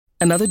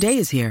Another day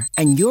is here,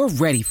 and you're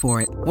ready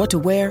for it. What to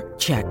wear?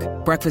 Check.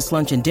 Breakfast,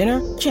 lunch, and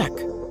dinner? Check.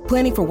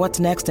 Planning for what's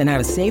next and how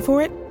to save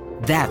for it?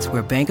 That's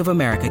where Bank of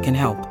America can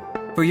help.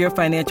 For your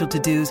financial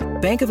to-dos,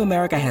 Bank of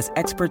America has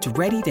experts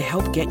ready to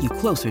help get you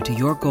closer to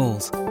your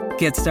goals.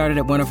 Get started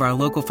at one of our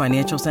local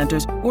financial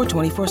centers or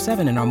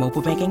 24/7 in our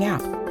mobile banking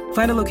app.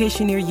 Find a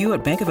location near you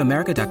at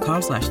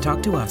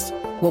bankofamerica.com/talktous.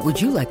 What would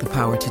you like the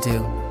power to do?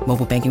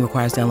 Mobile banking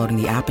requires downloading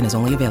the app and is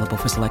only available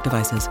for select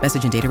devices.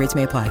 Message and data rates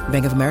may apply.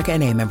 Bank of America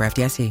N.A., member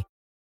FDIC.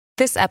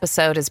 This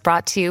episode is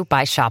brought to you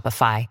by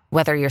Shopify.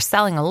 Whether you're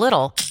selling a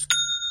little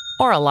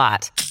or a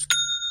lot,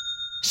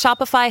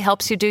 Shopify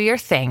helps you do your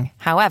thing,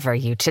 however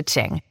you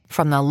cha-ching.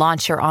 From the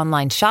launch your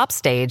online shop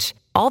stage,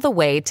 all the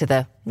way to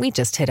the we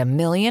just hit 1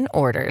 million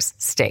orders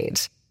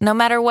stage. No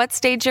matter what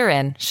stage you're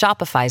in,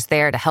 Shopify's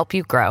there to help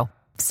you grow.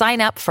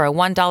 Sign up for a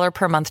 $1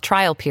 per month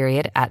trial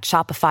period at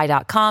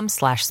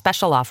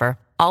shopify.com/special offer,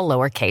 all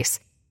lowercase.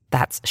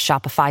 That's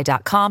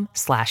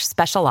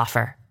shopify.com/special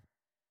offer.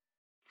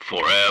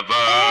 Forever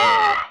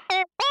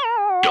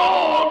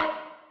Dog.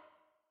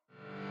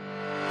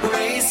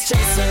 Race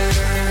Chaser.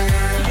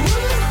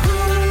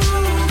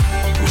 Woo-hoo.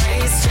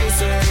 Race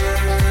Chaser.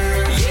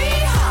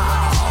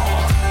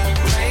 Yeehaw.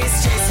 Race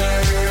Chaser.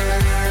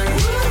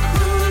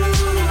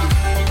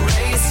 Woo-hoo.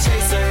 Race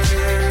Chaser.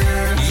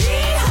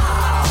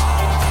 Yeehaw.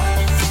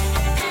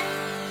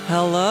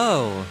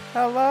 Hello.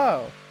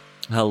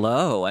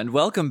 Hello, and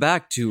welcome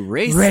back to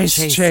Race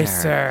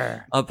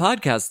Chaser, a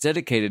podcast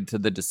dedicated to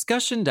the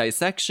discussion,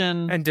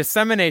 dissection, and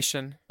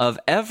dissemination of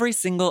every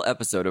single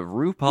episode of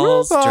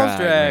RuPaul's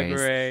Drag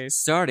Race,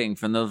 starting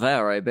from the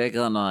very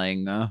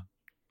beginning.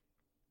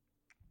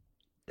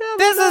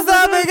 This is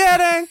the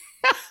beginning.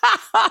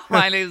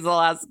 My name's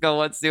Alaska.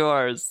 What's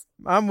yours?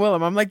 I'm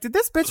Willem. I'm like, did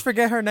this bitch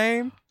forget her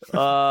name?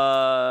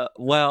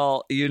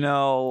 Well,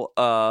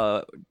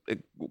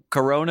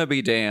 Corona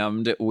be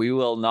damned. We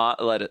will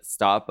not let it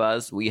stop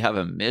us. We have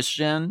a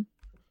mission.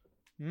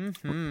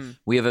 Mm-hmm.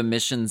 We have a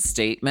mission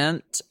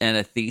statement and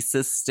a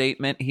thesis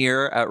statement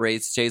here at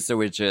Race Chaser,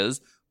 which is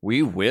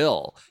we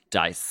will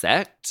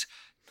dissect,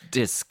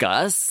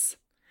 discuss,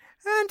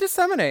 And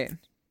disseminate.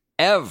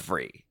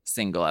 every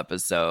single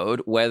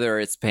episode, whether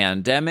it's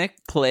pandemic,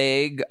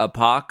 plague,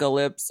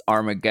 apocalypse,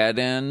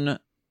 Armageddon,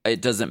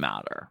 it doesn't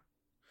matter.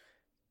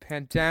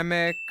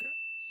 Pandemic,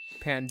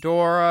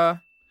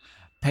 Pandora.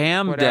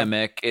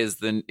 Pamdemic is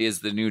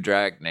the new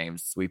drag name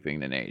sweeping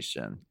the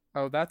nation.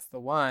 Oh, that's the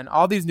one.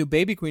 All these new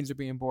baby queens are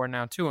being born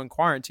now, too, in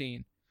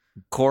quarantine.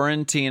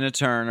 Quarantina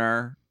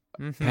Turner,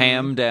 Mm-hmm.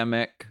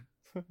 Pamdemic,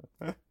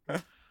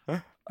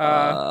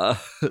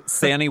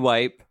 Sandy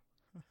Wipe.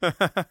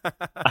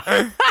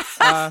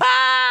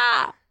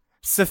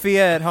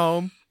 Sophia at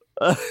home.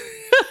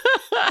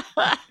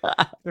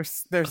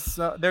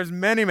 There's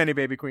many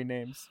baby queen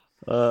names.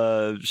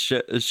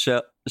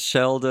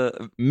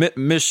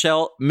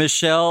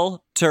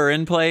 Michelle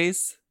Turin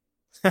Place.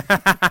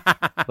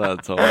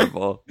 That's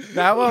horrible.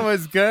 That one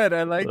was good.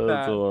 I like That's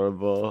that.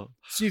 horrible.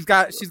 She's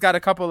got a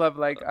couple of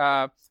like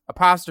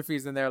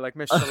apostrophes in there, like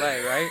Miss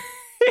Chalet, right?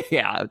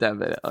 Yeah,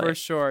 definitely. For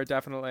sure,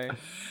 definitely.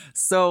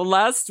 So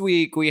last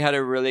week we had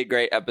a really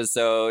great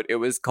episode. It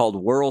was called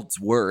World's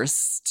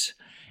Worst.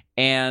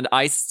 And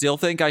I still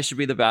think I should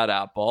be the bad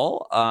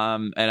apple.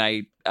 And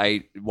I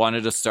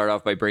wanted to start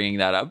off by bringing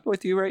that up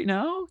with you right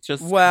now.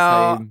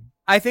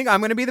 I think I'm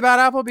going to be the bad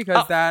apple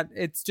because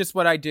it's just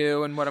what I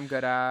do and what I'm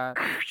good at.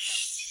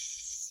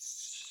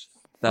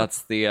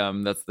 That's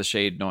the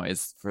shade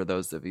noise for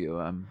those of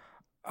you.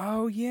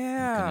 Oh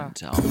yeah. Couldn't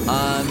tell.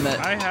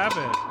 I have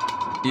it.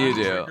 You I'm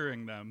do.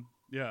 triggering them.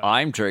 Yeah.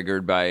 I'm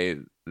triggered by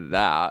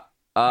that.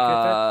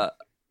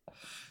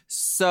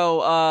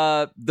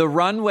 So the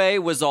runway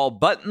was all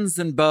buttons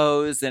and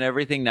bows and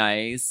everything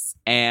nice.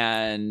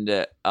 And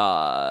Who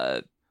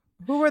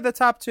were the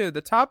top two?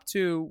 The top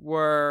two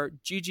were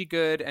Gigi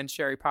Good and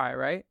Sherry Pie,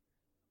 right?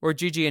 Or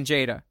Gigi and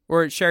Jada,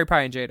 or Sherry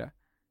Pie and Jada.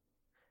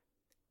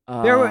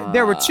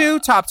 There were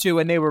top two,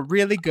 and they were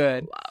really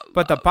good.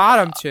 But the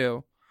bottom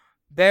two,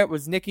 there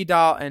was Nikki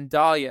Doll and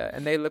Dahlia,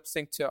 and they lip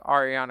synced to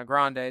Ariana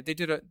Grande. They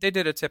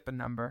did a tipping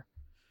number,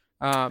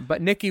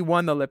 but Nikki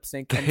won the lip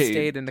sync and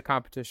stayed in the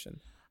competition.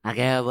 I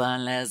got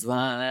one less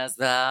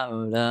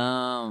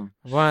bottom.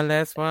 One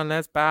less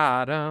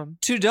bottom.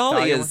 To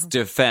Dahlia's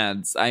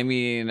defense, I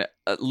mean,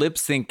 lip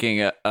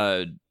syncing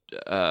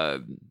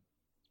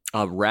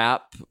a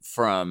rap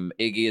from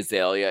Iggy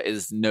Azalea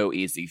is no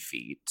easy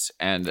feat,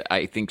 and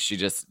I think she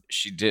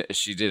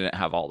didn't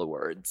have all the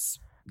words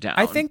down.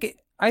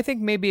 I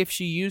think maybe if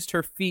she used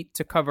her feet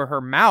to cover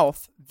her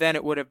mouth, then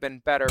it would have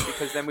been better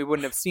because then we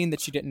wouldn't have seen that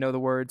she didn't know the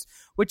words,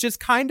 which is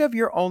kind of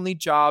your only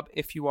job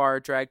if you are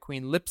a drag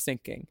queen lip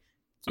syncing,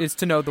 is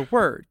to know the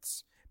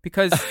words,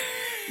 because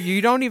you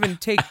don't even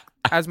take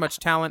as much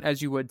talent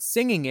as you would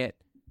singing it.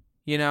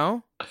 You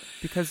know,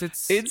 because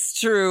It's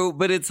true,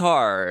 but it's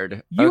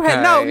hard. You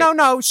had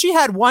no. She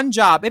had one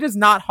job. It is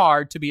not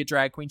hard to be a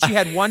drag queen. She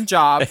had one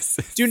job.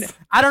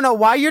 I don't know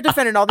why you're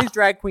defending all these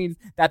drag queens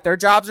that their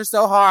jobs are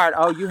so hard.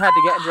 Oh, you had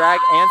to get in drag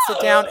and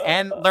sit down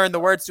and learn the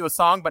words to a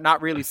song, but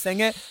not really sing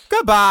it.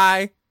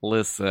 Goodbye.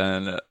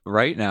 Listen,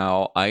 right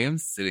now I am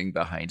sitting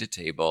behind a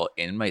table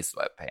in my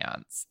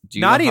sweatpants.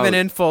 Not even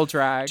in full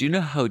drag. Do you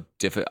know how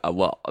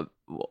difficult?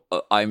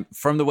 I'm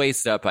from the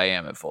waist up. I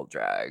am in full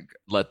drag.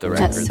 Let the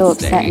record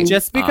state.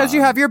 Just because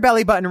you have your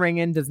belly button ring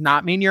in does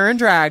not mean you're in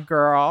drag,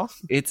 girl.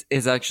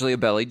 It's actually a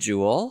belly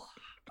jewel.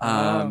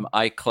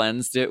 I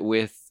cleansed it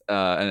with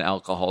an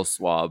alcohol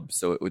swab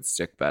so it would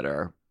stick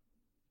better.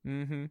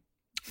 Mm-hmm.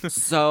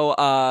 So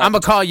I'm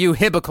gonna call you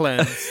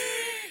Hibiclins.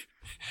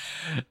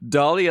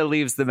 Dahlia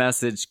leaves the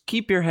message,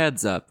 keep your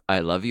heads up. I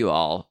love you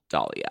all,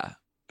 Dahlia.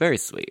 Very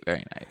sweet.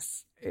 Very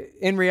nice.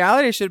 In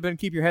reality, it should have been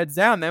keep your heads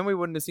down. Then we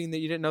wouldn't have seen that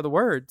you didn't know the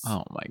words.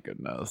 Oh, my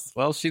goodness.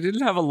 Well, she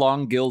didn't have a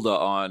long gilda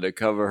on to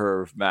cover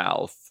her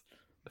mouth.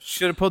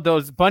 Should have put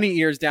those bunny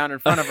ears down in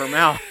front of her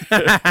mouth.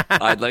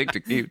 I'd like to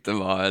keep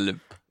them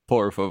on.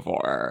 Por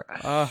favor.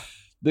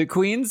 The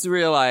queens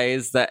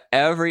realize that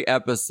every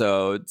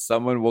episode,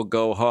 someone will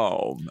go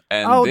home.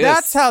 And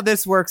that's how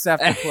this works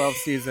after 12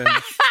 seasons.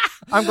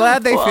 I'm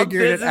glad they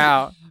figured it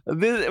out.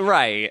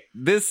 Right.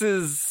 This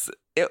is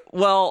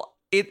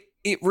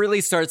it really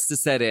starts to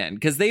set in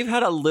because they've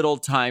had a little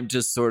time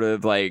to sort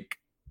of like,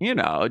 you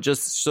know,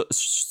 just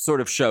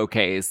sort of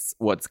showcase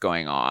what's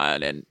going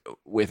on and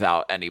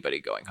without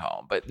anybody going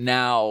home. But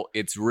now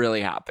it's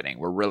really happening.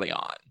 We're really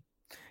on.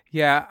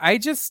 Yeah, I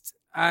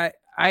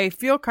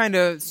feel kind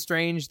of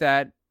strange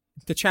that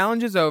the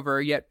challenge is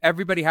over, yet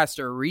everybody has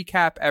to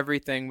recap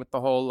everything with the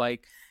whole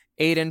like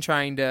Aiden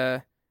trying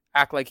to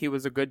act like he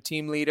was a good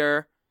team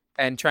leader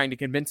and trying to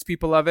convince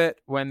people of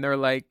it when they're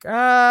like,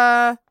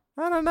 I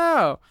don't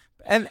know.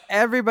 And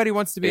everybody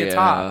wants to be a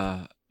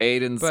top.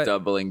 Aiden's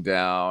doubling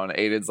down.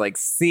 Aiden's like,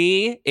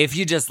 see, if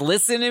you just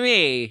listen to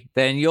me,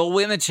 then you'll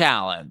win the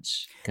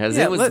challenge. Because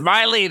it was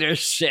my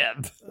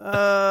leadership.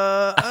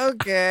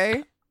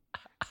 Okay.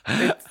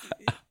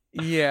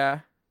 Yeah.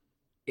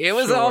 It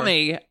was all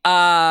me.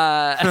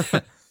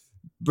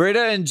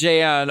 Britta and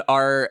Jan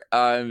are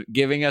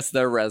giving us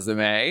their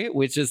resume,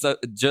 which is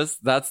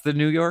that's the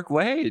New York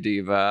way,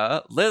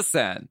 diva.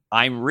 Listen,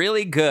 I'm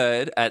really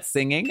good at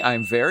singing.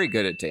 I'm very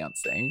good at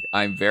dancing.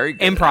 I'm very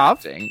good at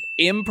acting.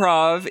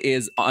 Improv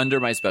is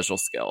under my special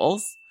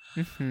skills.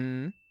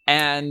 Mm-hmm.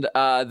 And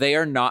they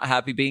are not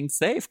happy being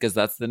safe because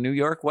that's the New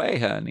York way,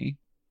 honey.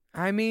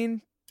 I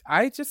mean,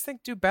 I just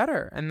think do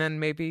better. And then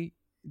maybe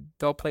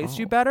they'll place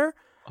you better.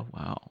 Oh,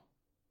 wow.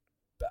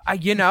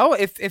 You know,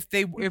 if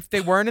they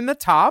weren't in the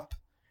top,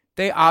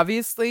 they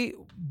obviously,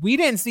 we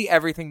didn't see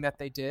everything that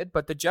they did,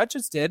 but the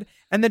judges did,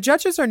 and the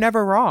judges are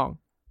never wrong.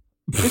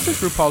 This is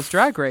RuPaul's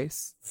Drag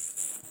Race,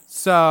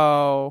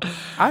 so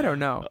I don't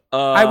know.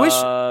 I wish.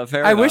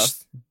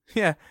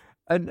 Yeah,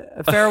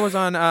 Farrah was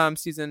on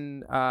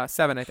season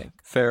 7, I think.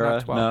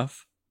 Farrah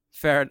enough.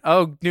 Farrah.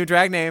 Oh, new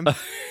drag name.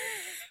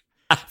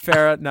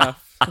 Farrah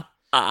enough.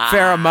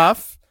 Farrah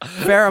Muff.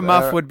 Farrah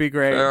Muff would be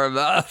great. Farrah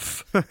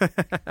Muff.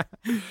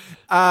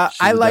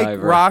 I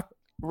like Rock.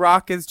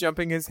 Rock is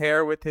jumping his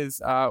hair with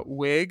his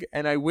wig,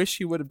 and I wish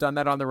he would have done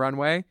that on the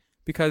runway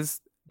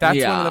because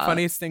that's one of the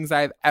funniest things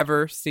I've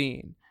ever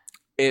seen.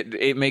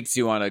 It makes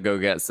you want to go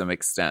get some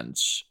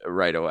extension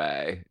right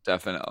away.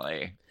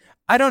 Definitely.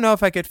 I don't know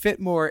if I could fit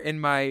more in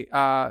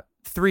my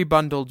 3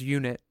 bundled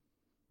unit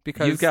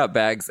because you've got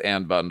bags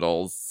and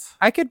bundles.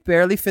 I could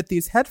barely fit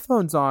these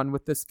headphones on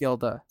with this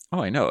Gilda.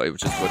 Oh, I know. It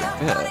just wouldn't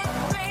fit.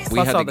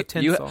 Plus all the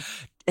tinsel.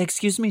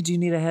 Excuse me, do you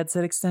need a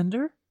headset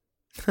extender?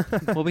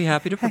 We'll be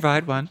happy to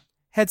provide one.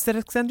 Headset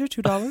extender,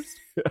 $2.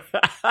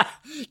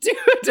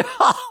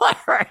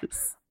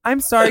 $2. I'm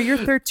sorry, you're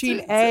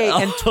 13A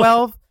and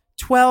 12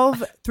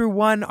 through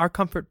 1 are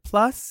Comfort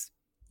Plus.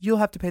 You'll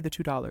have to pay the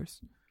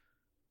 $2.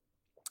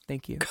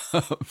 Thank you.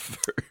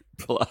 Comfort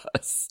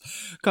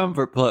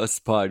Plus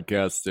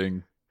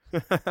podcasting.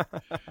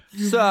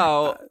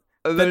 So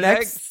the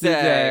next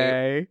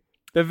day,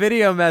 the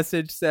video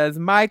message says,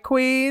 "My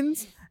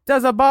queens,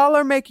 does a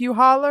baller make you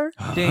holler?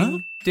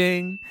 Ding,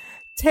 ding.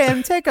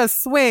 Tim, take a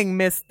swing,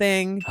 Miss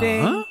Thing,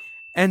 ding,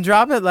 and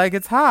drop it like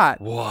it's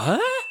hot. What?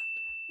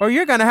 Or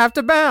you're gonna have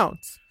to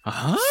bounce.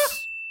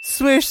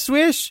 Swish,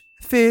 swish,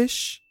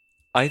 fish."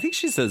 I think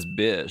she says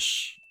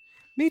bish.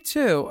 Me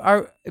too.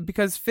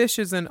 Because fish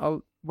isn't.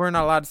 We're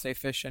not allowed to say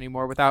fish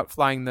anymore without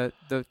flying the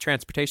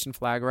transportation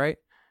flag, right?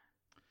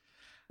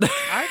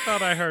 I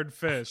thought I heard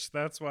fish.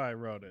 That's why I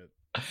wrote it.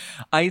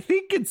 I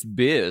think it's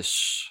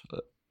bish,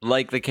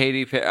 like the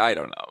Katy Perry. I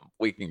don't know.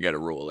 We can get a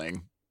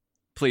ruling.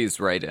 Please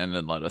write in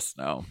and let us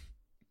know.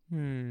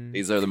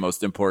 These are the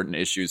most important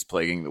issues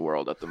plaguing the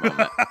world at the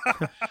moment.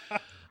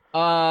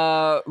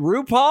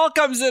 RuPaul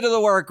comes into the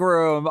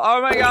workroom.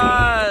 Oh my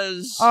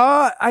gosh!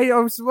 I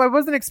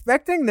wasn't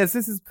expecting this.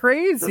 This is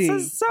crazy.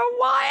 This is so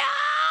wild.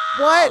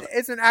 What?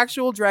 It's an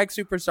actual drag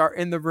superstar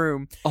in the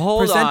room.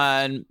 Hold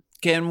on.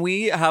 Can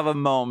we have a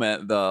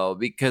moment though?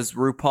 Because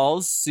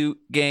RuPaul's suit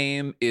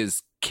game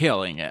is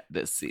killing it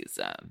this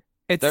season.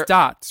 It's They're-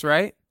 dots,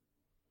 right?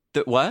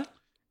 What?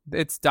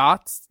 It's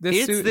dots.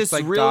 This suit is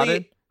like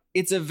dotted.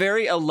 It's a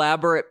very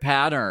elaborate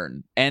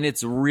pattern and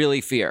it's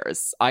really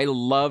fierce. I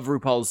love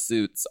RuPaul's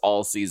suits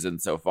all season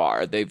so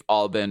far. They've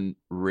all been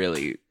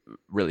really,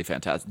 really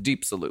fantastic.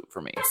 Deep salute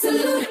for me.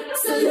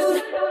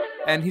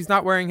 And he's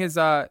not wearing his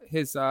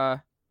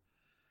headscarf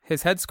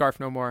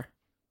no more.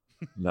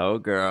 No,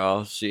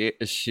 girl.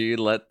 She's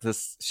letting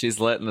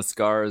the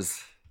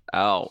scars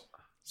out.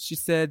 She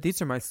said,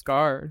 "These are my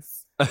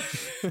scars.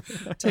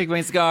 Take my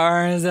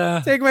scars.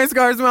 Take my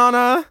scars,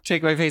 Mana.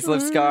 Take my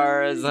facelift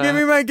scars. Give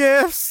me my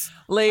gifts."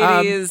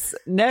 Ladies,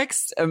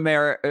 next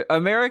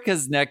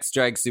America's next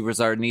drag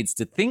superstar needs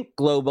to think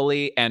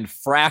globally and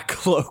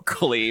frack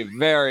locally.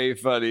 Very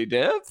funny,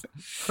 Dip.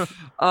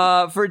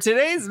 For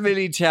today's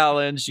mini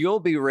challenge,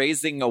 you'll be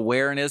raising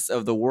awareness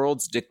of the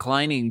world's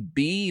declining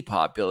bee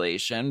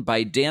population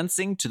by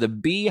dancing to the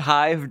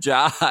Beehive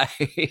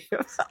Jive.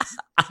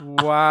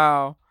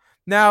 Wow.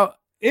 Now,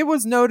 it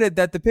was noted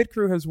that the pit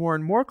crew has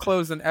worn more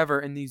clothes than ever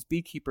in these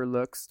beekeeper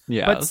looks,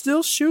 Yes. but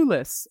still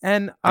shoeless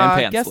and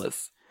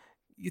pantsless.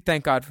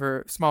 Thank God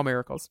for small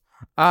miracles.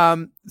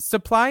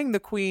 Supplying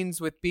the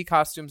queens with bee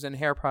costumes and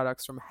hair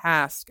products from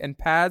Hask and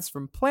pads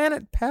from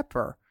Planet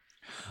Pepper.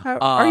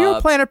 Are you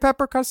a Planet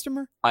Pepper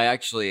customer? I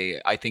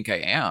think I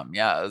am.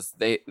 Yes,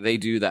 they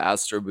do the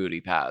Astro Booty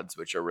pads,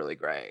 which are really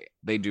great.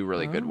 They do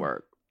really good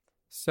work.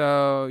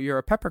 So you're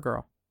a Pepper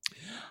girl.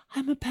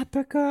 I'm a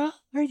Pepper girl.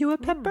 Are you a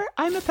Pepper?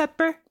 I'm a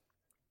Pepper.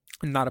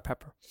 I'm not a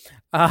Pepper.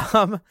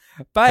 But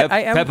I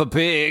am Peppa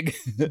Pig.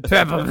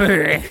 Peppa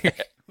Pig.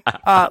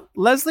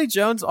 Leslie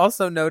Jones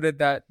also noted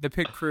that the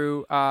pit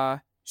crew,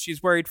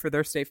 she's worried for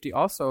their safety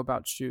also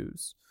about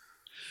shoes.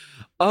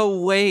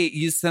 Oh wait,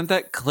 you sent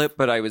that clip,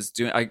 but I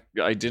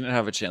didn't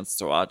have a chance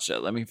to watch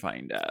it. Let me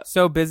find it.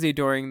 So busy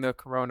during the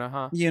corona,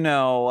 huh? You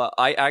know,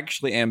 I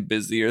actually am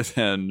busier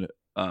than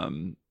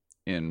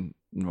in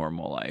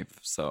normal life.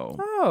 So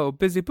Oh,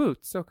 busy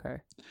boots. Okay.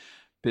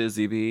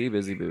 busy bee,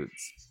 busy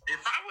boots.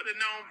 If I would have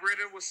known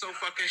Britta was so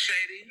fucking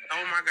shady,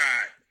 oh my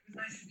God.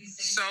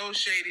 So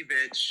shady,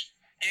 bitch.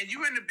 And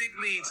you in the big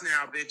leagues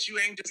now, bitch. You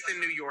ain't just in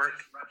New York.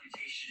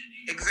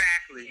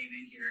 Exactly. Came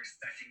in here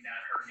expecting that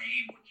her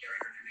name would carry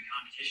her through the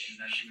competition,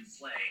 that she would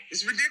slay.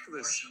 It's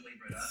ridiculous.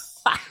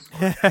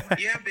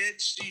 Yeah,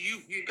 bitch.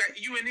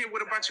 You in here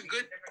with a bunch of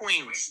good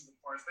queens.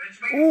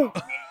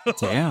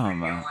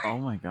 Damn. Oh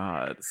my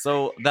God.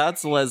 So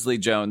that's Leslie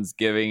Jones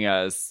giving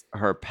us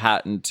her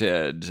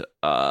patented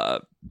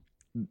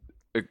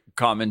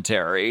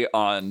commentary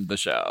on the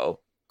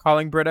show.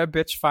 Calling Britta a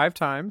bitch 5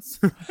 times.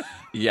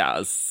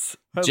 Yes.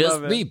 I Just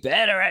love it. be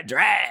better at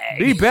drag.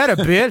 Be better,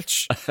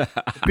 bitch.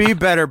 Be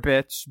better,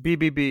 bitch.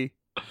 BBB.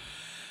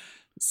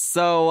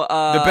 So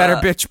The Better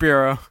Bitch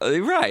Bureau.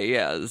 Right,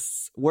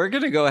 yes. We're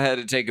going to go ahead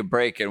and take a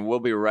break and we'll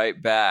be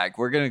right back.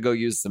 We're going to go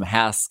use some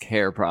Hask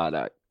hair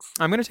products.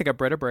 I'm going to take a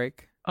Britta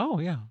break. Oh,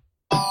 yeah.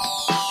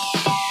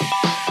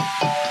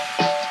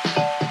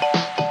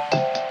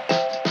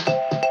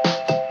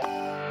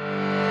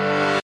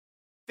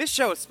 This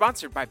show is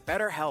sponsored by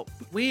BetterHelp.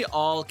 We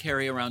all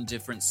carry around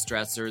different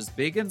stressors,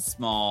 big and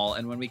small,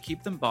 and when we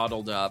keep them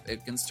bottled up,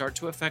 it can start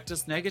to affect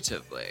us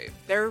negatively.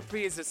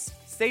 Therapy is a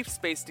safe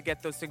space to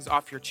get those things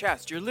off your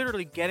chest. You're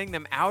literally getting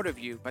them out of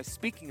you by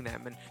speaking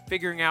them and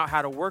figuring out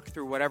how to work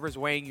through whatever's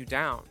weighing you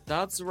down.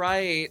 That's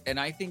right. And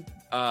I think,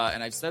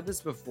 and I've said this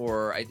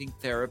before, I think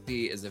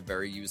therapy is a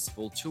very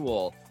useful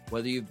tool,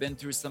 whether you've been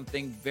through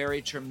something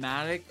very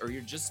traumatic or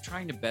you're just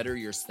trying to better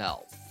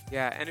yourself.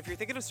 Yeah, and if you're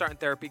thinking of starting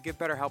therapy, give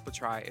BetterHelp a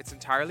try. It's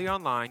entirely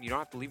online. You don't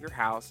have to leave your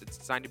house. It's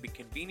designed to be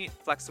convenient,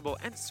 flexible,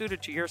 and suited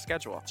to your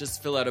schedule.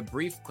 Just fill out a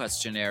brief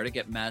questionnaire to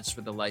get matched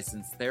with a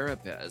licensed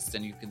therapist,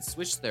 and you can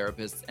switch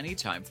therapists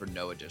anytime for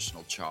no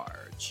additional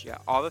charge. Yeah,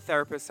 all the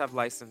therapists have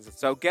licenses,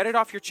 so get it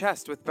off your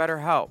chest with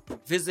BetterHelp.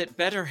 Visit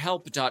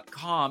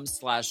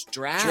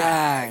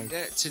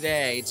betterhelp.com/drag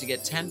today to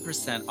get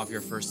 10% off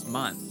your first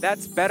month.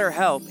 That's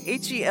BetterHelp,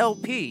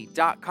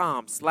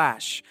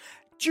 HELP.com/drag.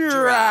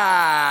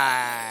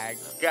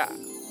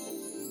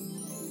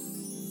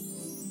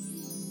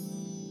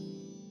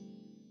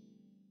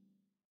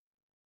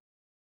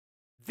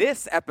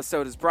 This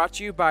episode is brought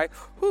to you by,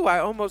 I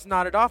almost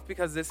nodded off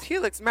because this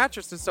Helix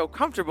mattress is so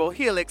comfortable.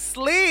 Helix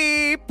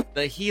Sleep!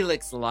 The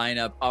Helix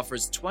lineup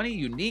offers 20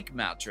 unique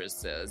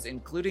mattresses,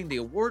 including the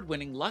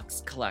award-winning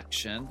Luxe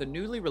Collection, the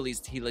newly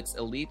released Helix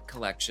Elite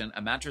Collection,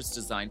 a mattress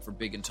designed for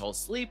big and tall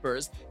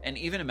sleepers, and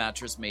even a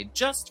mattress made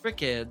just for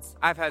kids.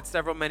 I've had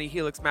many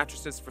Helix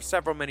mattresses for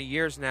several many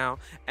years now,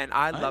 and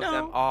I love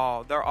them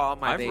all. They're all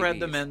my babies. I've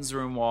read the men's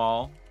room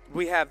wall.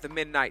 We have the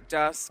Midnight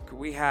Dusk.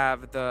 We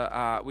have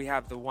the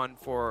one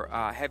for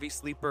heavy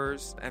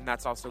sleepers, and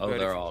that's also good. Oh,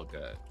 they're all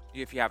good.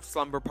 If you have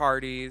slumber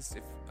parties,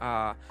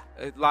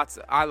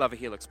 I love a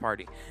Helix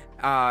party.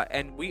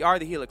 And we are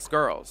the Helix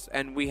girls,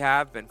 and we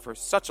have been for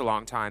such a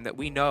long time that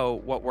we know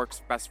what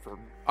works best for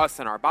us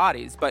and our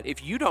bodies. But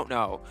if you don't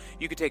know,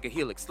 you could take a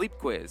Helix sleep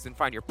quiz and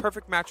find your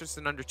perfect mattress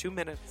in under 2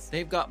 minutes.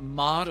 They've got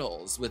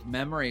models with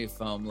memory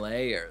foam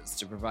layers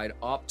to provide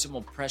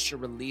optimal pressure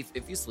relief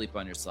if you sleep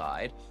on your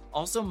side.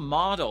 Also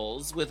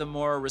models with a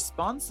more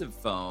responsive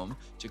foam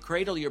to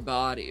cradle your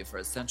body for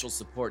essential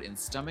support in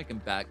stomach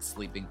and back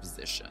sleeping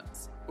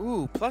positions.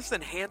 Ooh, plus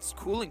enhanced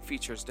cooling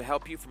features to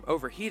help you from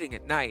overheating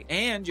at night.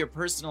 And your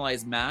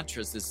personalized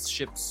mattress is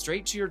shipped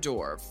straight to your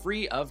door,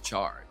 free of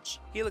charge.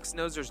 Helix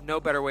knows there's no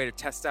better way to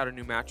test out a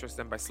new mattress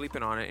than by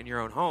sleeping on it in your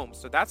own home,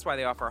 so that's why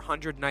they offer a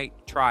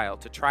 100-night trial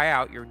to try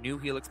out your new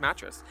Helix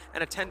mattress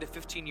and a 10 to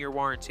 15-year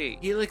warranty.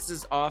 Helix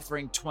is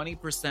offering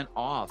 20%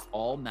 off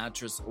all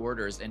mattress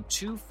orders and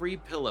 2 free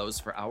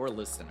pillows for our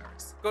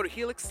listeners. Go to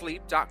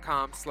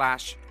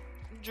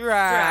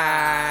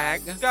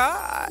helixsleep.com/drag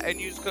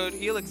and use code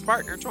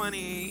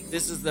HelixPartner20.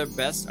 This is their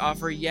best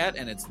offer yet,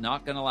 and it's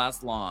not going to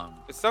last long.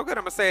 It's so good,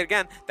 I'm going to say it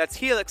again. That's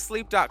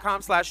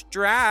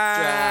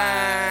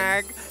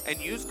helixsleep.com/drag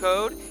and use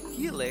code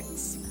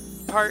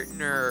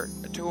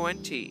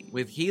HelixPartner20.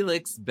 With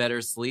Helix,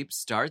 better sleep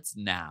starts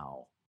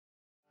now.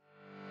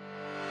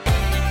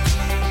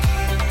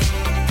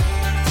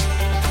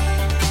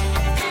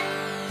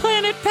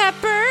 Planet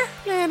Pepper.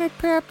 Planet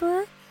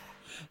Pepper.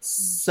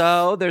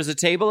 So there's a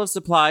table of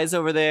supplies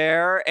over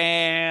there,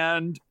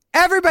 and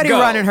everybody go.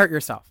 Run and hurt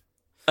yourself.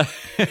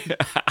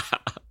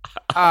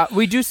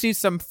 We do see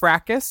some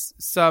fracas,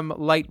 some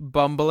light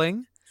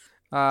bumbling,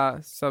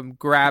 some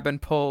grab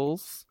and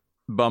pulls.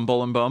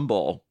 Bumble and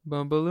bumble.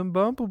 Bumble and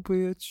bumble,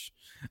 bitch.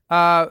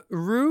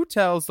 Rue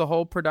tells the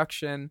whole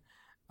production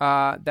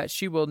that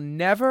she will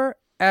never,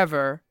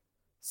 ever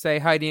say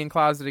Heidi in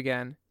closet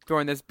again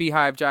during this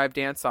Beehive Jive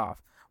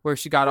dance-off, where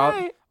she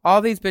got all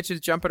these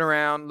bitches jumping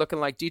around, looking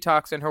like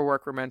Detox in her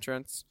workroom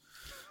entrance.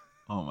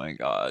 Oh my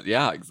God.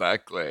 Yeah,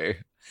 exactly.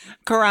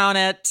 Corona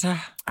it.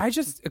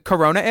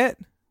 Corona it?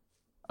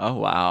 Oh,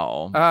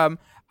 wow.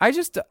 I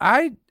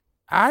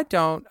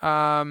don't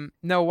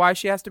know why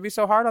she has to be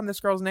so hard on this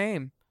girl's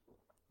name.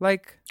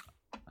 Like,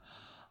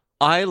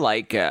 I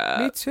like it.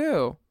 Me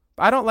too.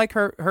 I don't like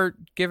her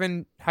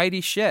giving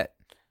Heidi shit.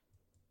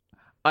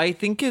 I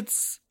think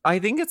it's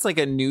like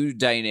a new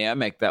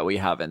dynamic that we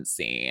haven't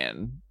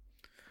seen.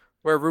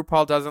 Where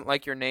RuPaul doesn't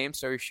like your name,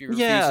 so she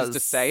refuses to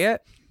say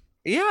it?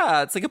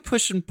 Yeah, it's like a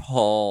push and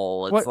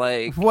pull. It's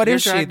what your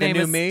is she, drag the name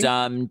new is me?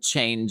 Dumb,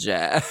 change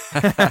it.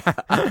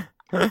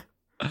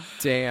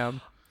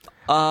 Damn.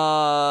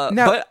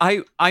 But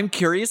I'm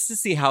curious to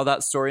see how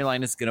that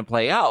storyline is going to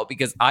play out,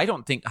 because I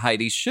don't think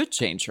Heidi should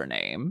change her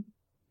name.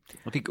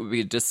 I think it would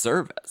be a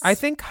disservice. I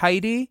think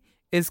Heidi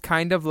is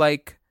kind of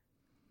like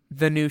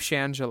the new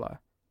Shangela.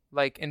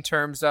 Like, in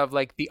terms of,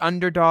 like, the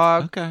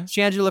underdog. Okay.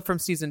 Shangela from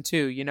season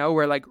 2, you know,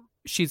 where, like,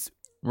 she's...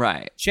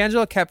 Right.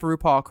 Shangela kept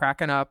RuPaul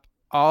cracking up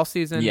all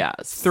season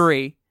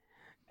 3.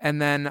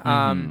 And then,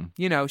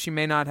 you know, she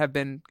may not have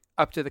been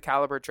up to the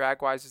caliber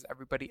drag-wise as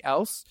everybody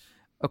else,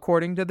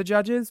 according to the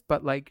judges,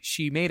 but, like,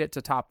 she made it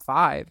to top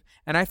 5.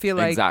 And I feel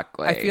like...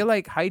 Exactly. I feel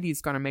like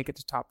Heidi's going to make it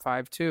to top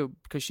 5, too,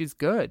 because she's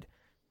good.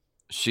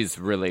 She's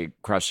really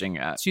crushing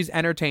it. She's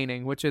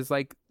entertaining, which is,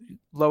 like,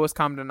 lowest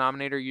common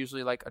denominator,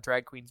 usually, like, a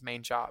drag queen's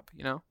main job,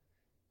 you know?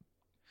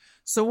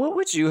 So what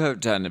would you have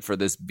done for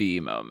this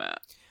bee moment?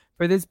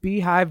 For this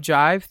Beehive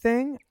Jive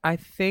thing, I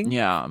think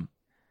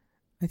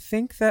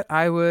that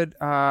I would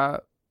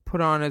put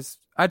on as...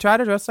 I'd try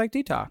to dress like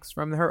Detox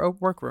from her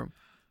workroom.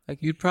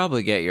 Like, you'd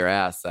probably get your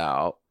ass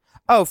out.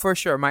 Oh, for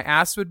sure. My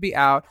ass would be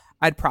out.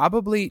 I'd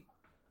probably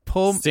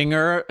pull...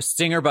 Stinger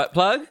butt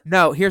plug?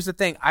 No, here's the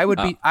thing. I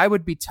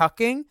would be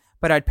tucking,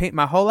 but I'd paint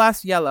my whole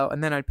ass yellow,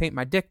 and then I'd paint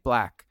my dick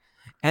black.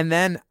 And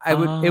then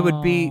it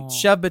would be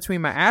shoved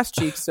between my ass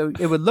cheeks, so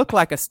it would look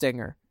like a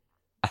stinger.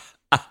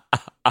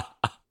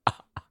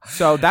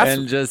 So that's...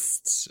 And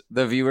just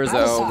the viewers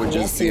would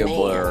just see a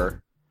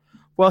blur.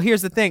 Well,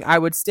 here's the thing. I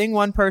would sting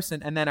one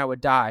person, and then I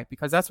would die,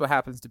 because that's what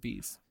happens to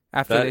bees.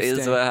 After they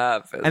sting. What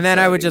happens. And then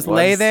I would just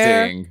lay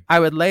there. Sting. I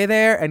would lay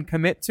there and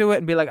commit to it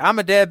and be like, I'm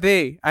a dead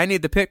bee. I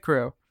need the pit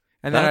crew.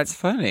 And that's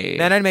funny.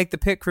 Then I'd make the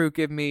pit crew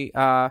give me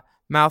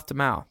mouth to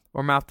mouth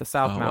or mouth to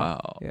south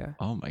mouth. Wow. Yeah.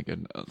 Oh my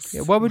goodness.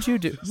 Yeah. What would you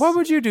do? What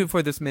would you do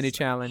for this mini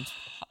challenge?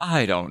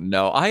 I don't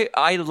know.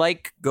 I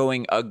like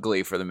going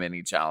ugly for the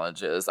mini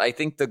challenges. I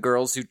think the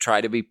girls who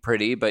try to be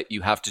pretty, but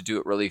you have to do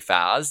it really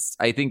fast,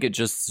 I think it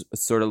just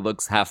sort of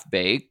looks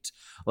half-baked.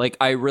 Like,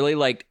 I really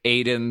liked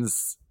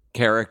Aiden's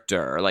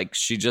character. Like,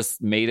 she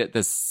just made it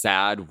this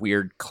sad,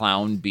 weird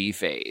clown bee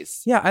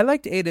face. Yeah, I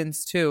liked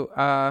Aiden's too.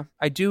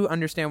 I do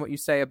understand what you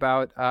say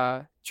about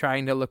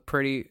trying to look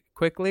pretty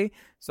quickly.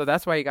 So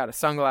that's why you got a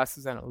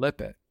sunglasses and a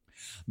lip-it.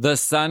 The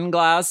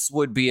sunglass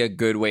would be a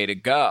good way to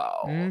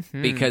go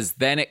because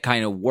then it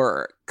kind of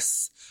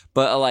works.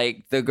 But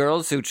like the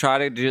girls who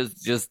try to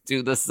just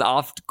do the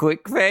soft,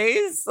 quick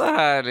face,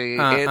 honey,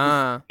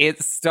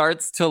 it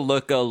starts to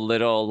look a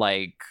little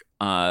like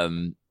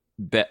bedroom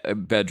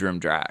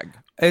drag.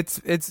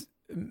 It's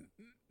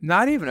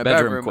Not even a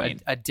Bedroom bedroom, queen.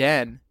 a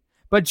den.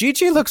 But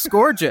Gigi looks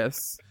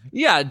gorgeous.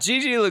 Yeah,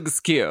 Gigi looks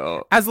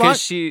cute. As long-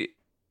 'Cause she,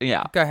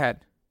 yeah. Go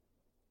ahead.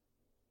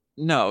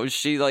 No,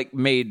 she like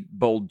made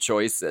bold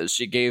choices.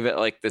 She gave it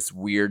like this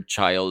weird,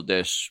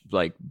 childish,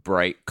 like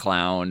bright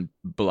clown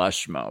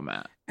blush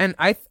moment. And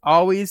I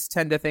always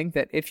tend to think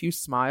that if you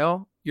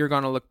smile, you're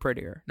going to look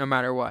prettier no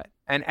matter what.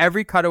 And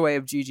every cutaway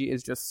of Gigi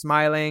is just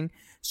smiling.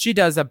 She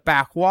does a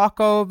back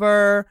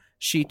walkover.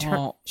 She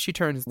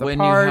turns the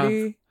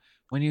party.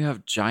 When you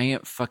have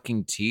giant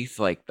fucking teeth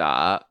like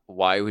that,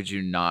 why would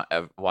you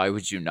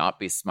not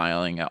be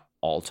smiling at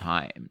all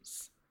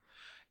times?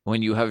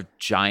 When you have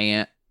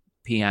giant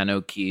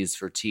piano keys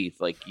for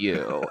teeth like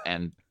you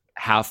and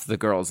half the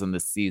girls in the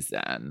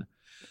season.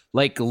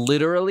 Like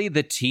literally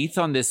the teeth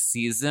on this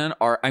season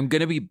I'm going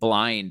to be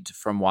blind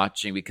from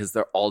watching because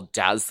they're all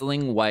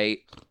dazzling white,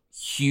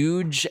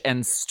 huge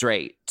and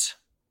straight.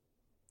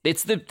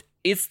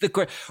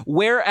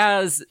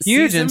 Whereas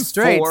Huge season and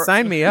straight. 4,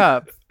 Sign me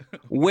up.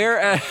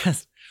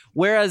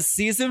 Whereas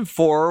season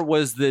 4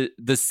 was the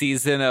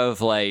season of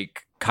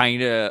like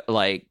kind of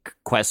like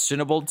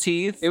questionable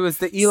teeth. It was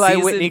the Eli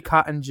Whitney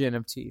cotton gin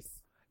of teeth.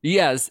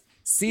 Yes.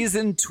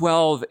 Season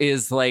 12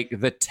 is like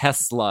the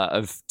Tesla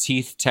of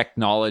teeth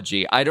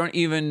technology. I don't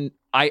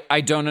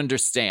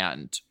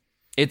understand.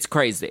 It's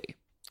crazy.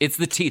 It's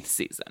the teeth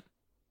season.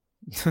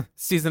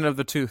 Season of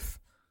the tooth.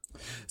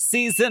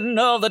 Season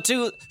of the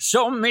tooth.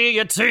 Show me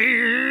your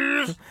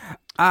teeth.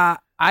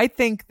 I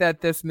think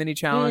that this mini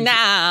challenge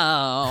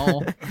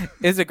now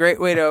is a great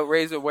way to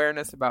raise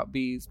awareness about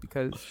bees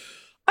because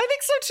I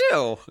think so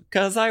too.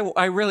 Because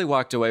I really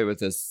walked away with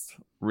this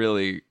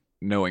really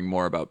knowing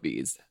more about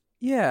bees.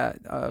 Yeah.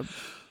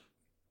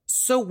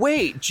 So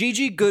wait,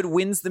 Gigi Good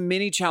wins the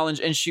mini challenge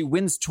and she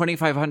wins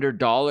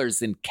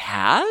 $2,500 in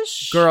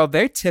cash? Girl,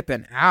 they're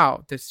tipping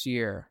out this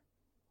year.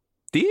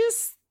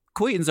 These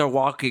queens are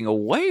walking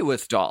away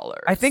with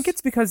dollars. I think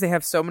it's because they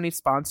have so many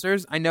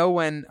sponsors. I know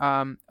when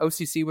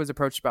OCC was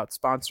approached about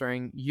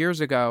sponsoring years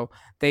ago,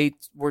 they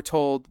were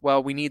told,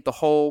 well, we need the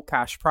whole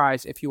cash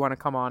prize if you want to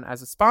come on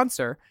as a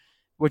sponsor,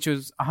 which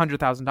was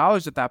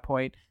 $100,000 at that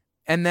point.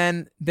 And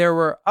then there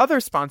were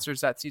other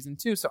sponsors that season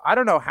too. So I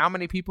don't know how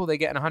many people they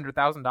get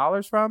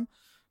 $100,000 from,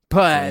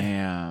 but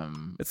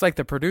damn, it's like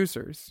the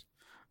producers.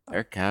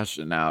 They're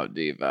cashing out,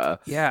 Diva.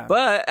 Yeah.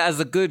 But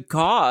as a good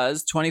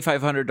cause,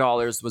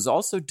 $2,500 was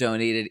also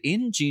donated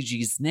in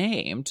Gigi's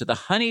name to the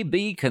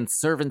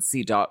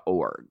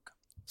honeybeeconservancy.org.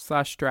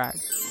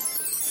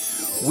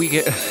 /drag. We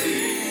get...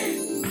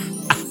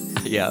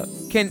 yeah.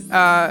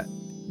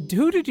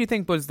 Who did you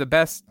think was the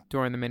best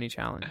during the mini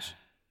challenge?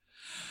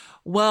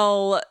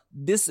 Well,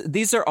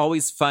 these are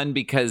always fun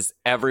because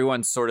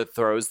everyone sort of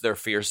throws their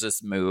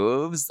fiercest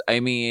moves. I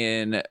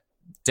mean,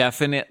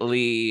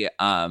 definitely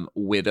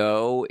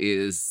Widow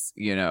is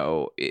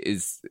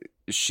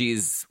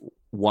she's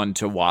one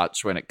to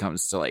watch when it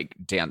comes to like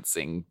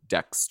dancing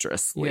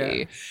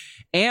dexterously. Yeah.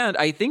 And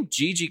I think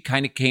Gigi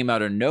kind of came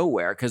out of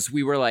nowhere because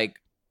we were like,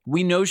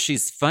 we know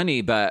she's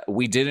funny, but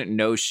we didn't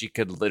know she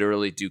could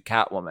literally do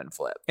Catwoman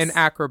flips. An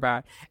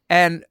acrobat.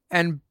 And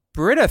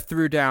Britta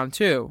threw down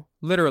too,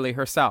 literally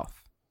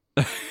herself.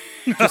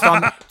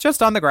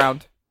 just on the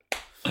ground.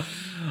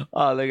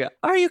 Oh, look at,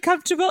 are you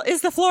comfortable? Is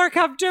the floor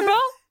comfortable?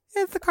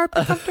 Is the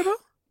carpet comfortable?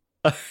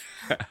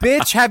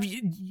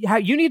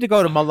 Bitch, you need to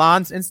go to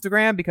Milan's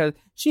Instagram because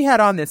she had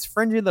on this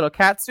fringy little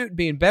catsuit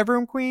being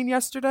bedroom queen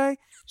yesterday.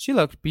 She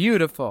looked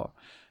beautiful.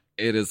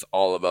 It is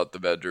all about the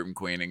bedroom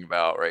queening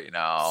about right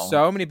now.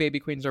 So many baby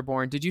queens are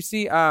born. Did you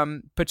see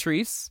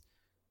Patrice?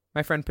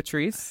 My friend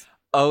Patrice.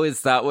 Oh,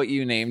 is that what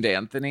you named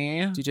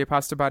Anthony? DJ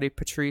Pasta Body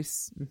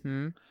Patrice.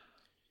 Mm-hmm.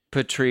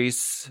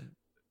 Patrice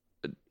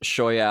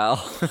Choyal.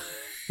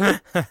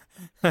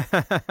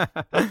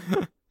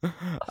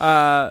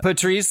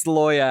 Patrice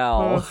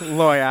Loyal.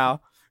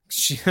 Loyal.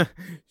 She's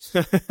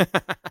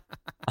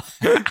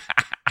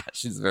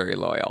very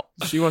loyal.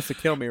 She wants to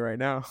kill me right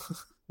now.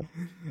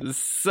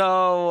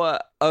 So,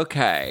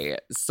 okay.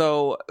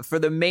 So, for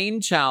the main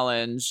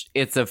challenge,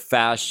 it's a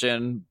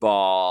fashion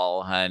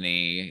ball,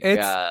 honey.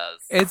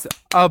 It's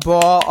a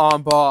ball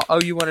on ball.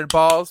 Oh, you wanted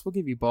balls? We'll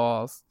give you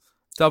balls.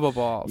 Double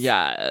balls.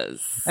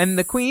 Yes. And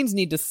the queens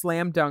need to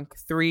slam dunk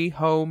 3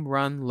 home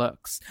run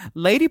looks.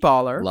 Lady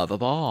Baller. Love a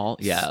ball.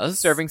 Yes.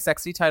 Serving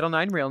sexy Title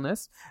IX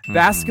realness.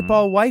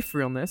 Basketball wife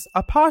realness.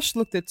 A posh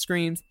look that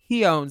screams,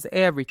 he owns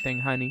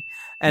everything, honey.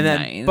 And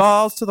then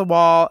balls to the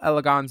wall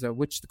eleganza,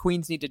 which the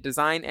queens need to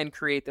design and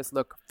create this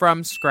look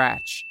from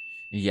scratch.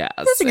 Yes.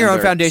 Using your own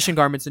foundation,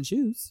 garments, and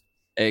shoes.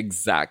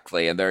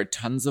 Exactly. And there are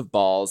tons of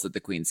balls that the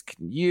queens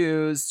can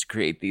use to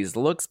create these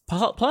looks,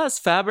 plus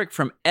fabric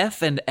from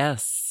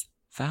F&S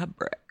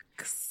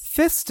Fabrics.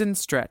 Fist and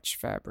stretch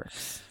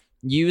fabrics.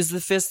 Use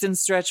the fist and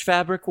stretch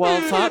fabric wall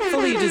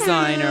thoughtfully,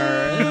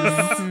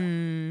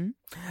 designers.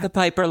 The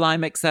Piper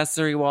Lime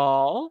accessory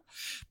wall.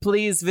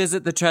 Please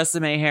visit the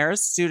Tresemme Hair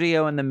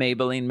Studio and the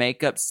Maybelline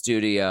Makeup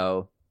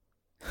Studio.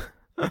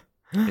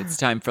 It's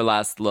time for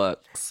last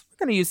looks.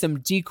 We're going to use some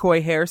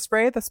Decoy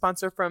Hairspray, the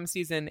sponsor from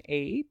season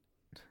 8.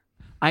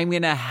 I'm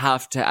going to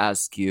have to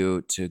ask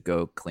you to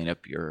go clean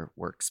up your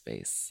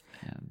workspace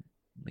and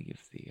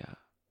leave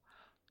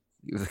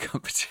the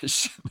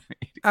competition.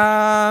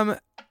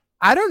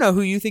 I don't know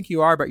who you think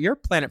you are, but your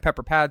Planet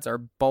Pepper pads are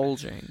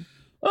bulging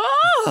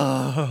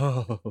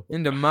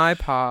into my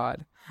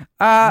pod.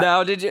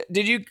 Now,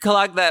 did you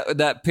collect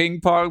that ping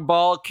pong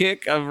ball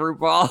kick of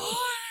RuPaul?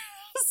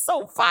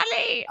 So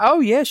funny. Oh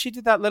yeah, she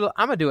did that little.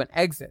 I'm gonna do an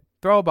exit.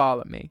 Throw a ball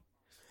at me.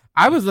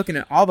 I was looking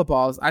at all the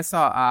balls. I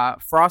saw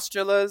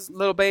Frostula's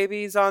little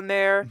babies on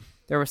there.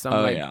 There were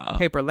some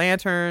paper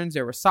lanterns.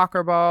 There were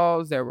soccer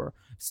balls. There were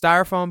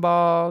styrofoam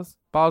balls.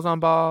 Balls on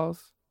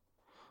balls.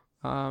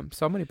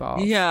 So many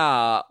balls.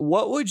 Yeah.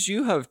 What would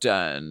you have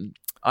done?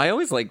 I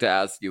always like to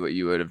ask you what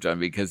you would have done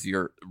because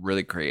you're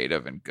really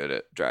creative and good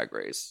at Drag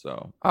Race.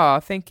 So. Oh,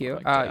 thank you.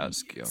 I'd like to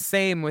ask you.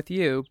 Same with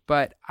you.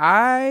 But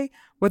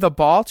with a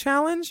ball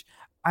challenge,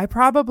 I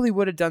probably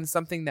would have done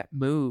something that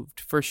moved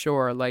for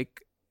sure.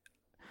 Like,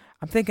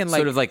 I'm thinking like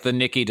sort of like the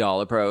Nikki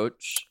Doll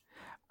approach.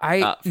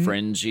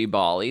 Fringy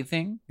bally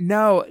thing.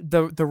 No,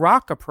 the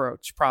rock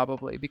approach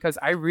probably, because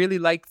I really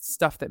like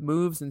stuff that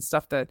moves and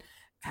stuff that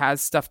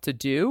has stuff to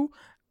do.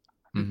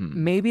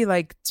 Mm-hmm. Maybe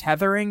like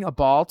tethering a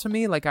ball to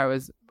me, like I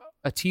was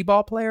a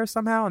t-ball player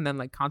somehow, and then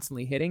like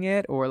constantly hitting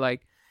it, or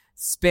like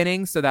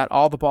spinning so that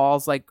all the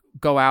balls like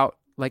go out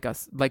like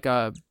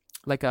a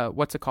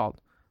what's it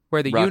called?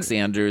 Where the Roxy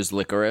Andrews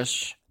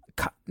licorice.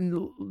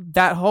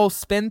 That whole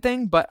spin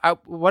thing, but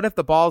what if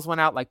the balls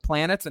went out like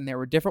planets and there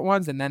were different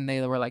ones, and then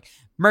they were like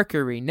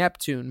Mercury,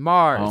 Neptune,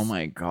 Mars? Oh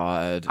my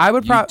god! I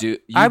would do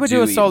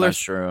a solar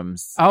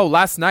mushrooms. Oh,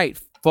 last night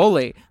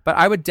fully, but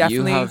I would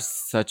definitely. You have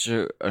such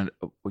an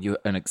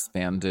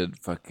expanded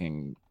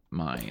fucking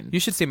mind. You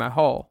should see my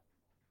hole.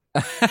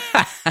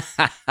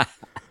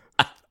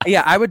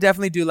 Yeah, I would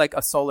definitely do like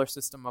a solar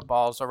system of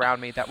balls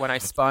around me that when I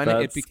spun,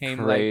 it became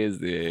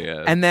crazy.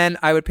 Like, and then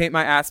I would paint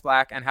my ass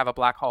black and have a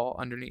black hole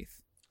underneath.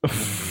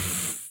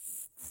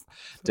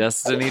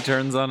 Destiny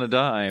turns on a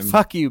dime.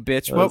 Fuck you,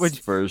 bitch. What would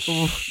for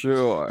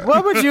sure?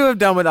 What would you have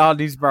done with all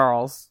these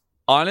balls?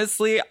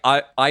 Honestly,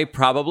 I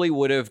probably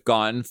would have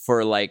gone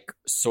for like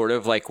sort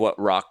of like what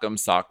Rock'em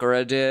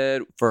Sakura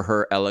did for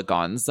her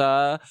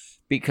Eleganza,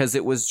 because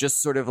it was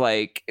just sort of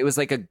like, it was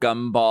like a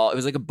gumball. It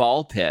was like a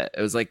ball pit.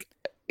 It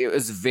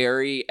was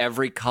very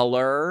every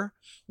color.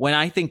 When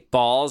I think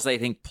balls, I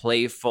think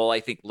playful.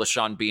 I think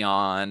LaShawn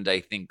Beyond. I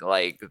think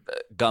like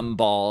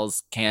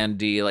gumballs,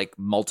 candy, like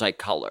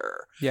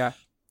multicolor. Yeah.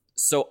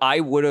 So I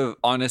would have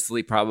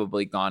honestly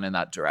probably gone in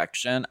that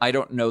direction. I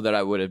don't know that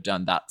I would have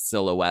done that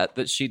silhouette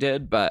that she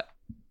did, but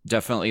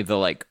definitely the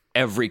like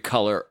every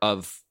color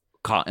of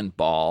cotton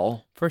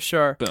ball. For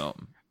sure.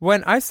 Boom.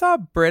 When I saw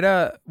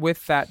Britta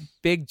with that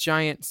big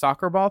giant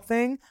soccer ball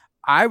thing,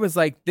 I was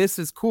like, this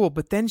is cool.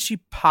 But then she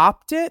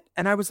popped it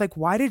and I was like,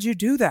 why did you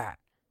do that?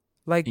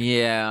 Like,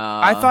 yeah,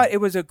 I thought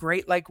it was a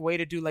great like way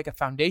to do like a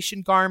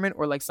foundation garment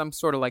or like some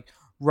sort of like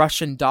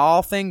Russian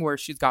doll thing where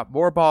she's got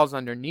more balls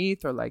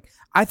underneath, or like,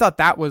 I thought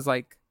that was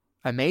like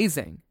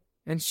amazing.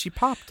 And she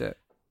popped it.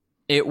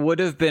 It would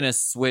have been a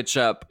switch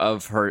up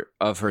of her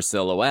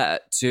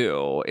silhouette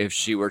too if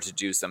she were to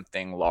do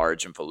something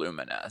large and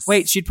voluminous.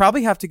 Wait, she'd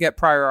probably have to get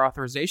prior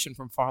authorization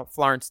from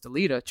Florence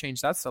DeLita to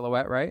change that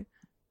silhouette, right?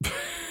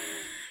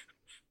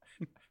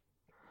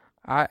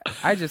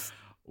 I just...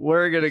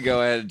 We're going to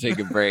go ahead and take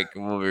a break,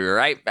 and we'll be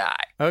right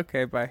back.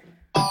 Okay, bye.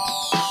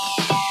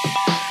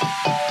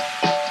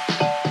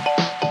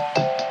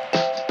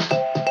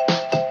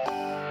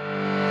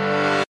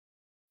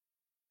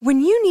 When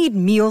you need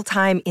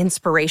mealtime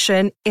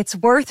inspiration, it's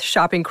worth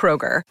shopping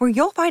Kroger, where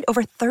you'll find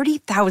over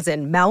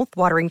 30,000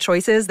 mouth-watering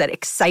choices that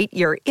excite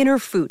your inner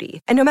foodie.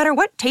 And no matter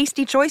what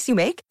tasty choice you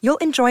make, you'll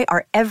enjoy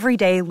our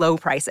everyday low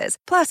prices,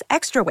 plus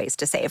extra ways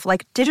to save,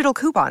 like digital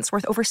coupons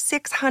worth over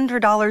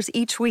 $600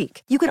 each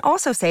week. You can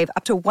also save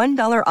up to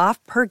 $1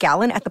 off per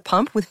gallon at the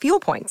pump with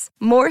fuel points.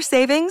 More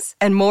savings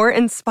and more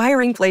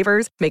inspiring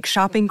flavors make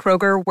shopping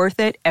Kroger worth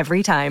it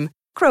every time.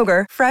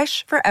 Kroger,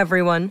 fresh for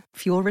everyone.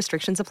 Fuel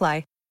restrictions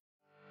apply.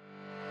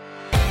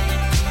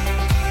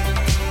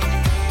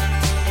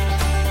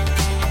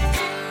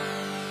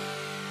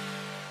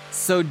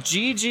 So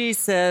Gigi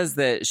says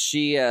that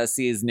she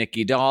sees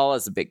Nikki Doll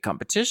as a big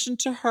competition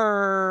to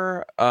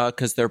her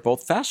because they're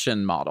both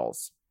fashion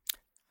models.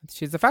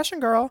 She's a fashion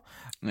girl.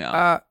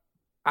 Yeah.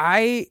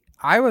 I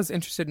was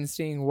interested in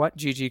seeing what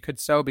Gigi could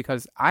sew,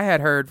 because I had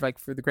heard like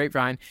through the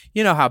grapevine,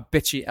 you know how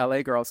bitchy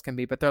LA girls can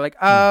be, but they're like,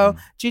 oh,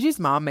 Gigi's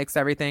mom makes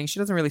everything. She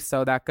doesn't really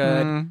sew that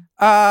good.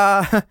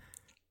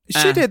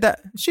 She did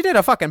that. She did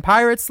a fucking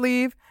pirate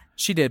sleeve.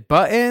 She did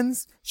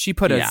buttons. She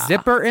put a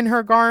zipper in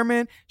her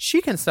garment. She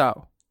can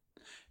sew.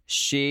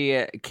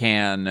 She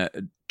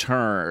can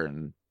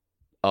turn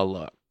a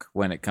look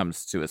when it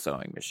comes to a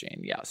sewing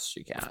machine. Yes,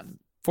 she can.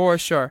 For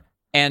sure.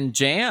 And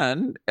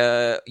Jan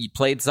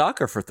played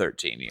soccer for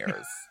 13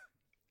 years.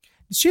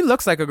 She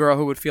looks like a girl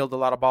who would field a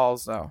lot of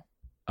balls, though.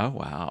 Oh,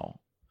 wow.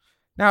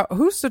 Now,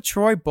 who's the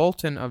Troy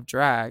Bolton of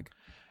drag?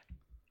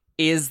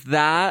 Is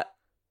that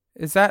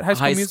Is that High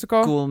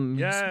School Musical?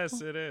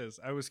 Yes, it is.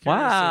 I was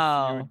curious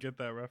if you would get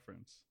that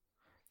reference.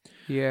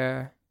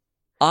 Yeah.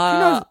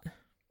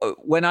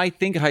 When I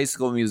think High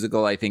School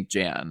Musical, I think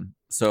Jan.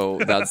 So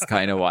that's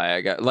kind of why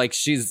I got like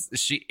she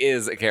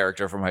is a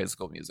character from High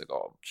School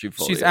Musical. She's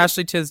is.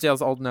 Ashley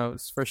Tisdale's old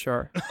nose for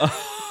sure.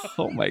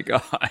 Oh my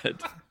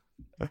god.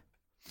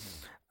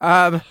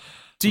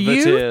 Do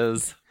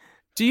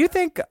you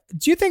think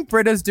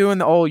Britta's doing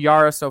the old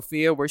Yara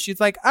Sofia where she's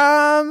like,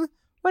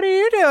 what are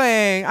you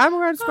doing? I'm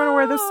just going to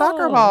wear this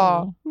soccer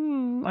ball.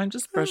 I'm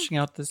just brushing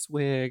out this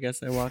wig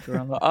as I walk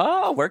around.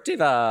 Work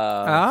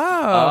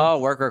diva.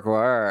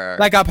 Work.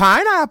 Like a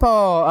pineapple.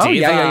 Oh, diva.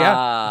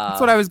 Yeah.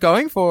 That's what I was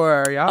going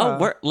for. Yeah.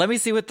 Work. Let me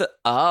see what the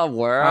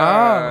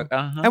work.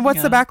 And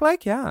what's the back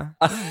like? Yeah.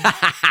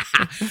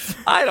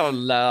 I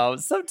don't know.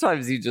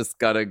 Sometimes you just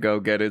gotta go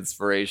get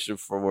inspiration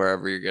from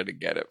wherever you're gonna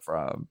get it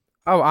from.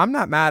 Oh, I'm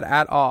not mad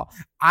at all.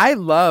 I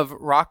love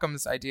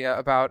Rockham's idea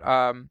about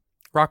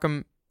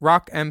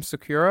Rock M.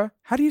 Sakura.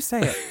 How do you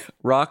say it?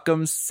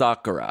 Rock'em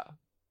Sakura.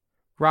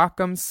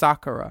 Rock'em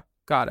Sakura.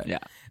 Got it. Yeah.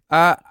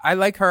 I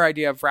like her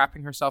idea of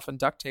wrapping herself in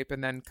duct tape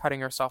and then cutting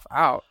herself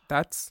out.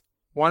 That's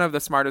one of the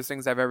smartest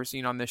things I've ever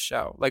seen on this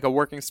show. Like a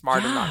working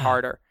smarter, not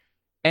harder.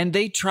 And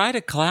they try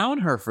to clown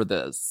her for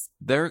this.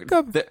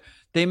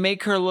 They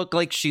make her look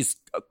like she's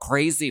a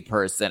crazy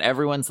person.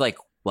 Everyone's like,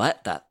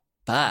 what the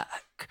fuck?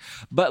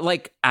 But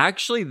like,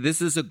 actually,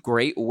 this is a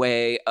great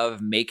way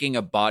of making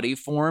a body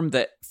form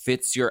that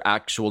fits your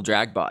actual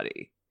drag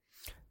body.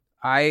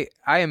 I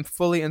am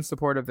fully in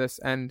support of this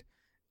and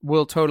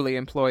will totally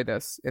employ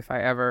this if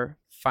I ever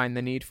find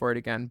the need for it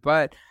again.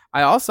 But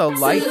I also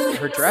like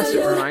her dress.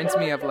 It reminds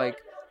me of like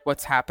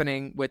what's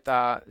happening with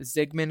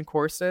Zygmunt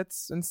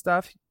corsets and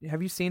stuff.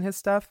 Have you seen his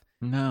stuff?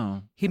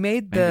 No. He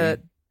made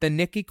the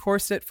Nikki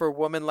corset for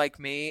Woman Like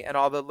Me and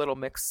all the little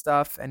mixed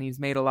stuff. And he's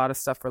made a lot of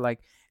stuff for like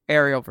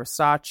Ariel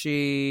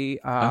Versace,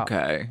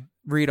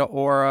 Rita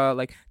Ora,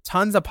 like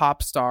tons of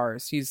pop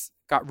stars. He's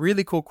got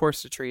really cool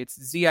corsetry. It's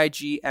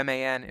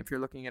Zigman if you're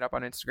looking it up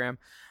on Instagram.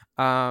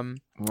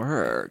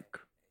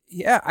 Work.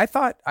 Yeah, I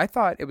thought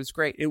it was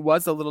great. It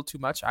was a little too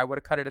much. I would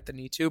have cut it at the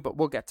knee too, but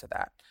we'll get to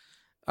that.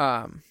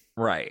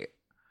 Right.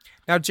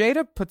 Now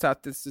Jada puts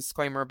out this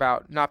disclaimer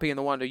about not being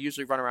the one to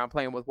usually run around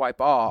playing with white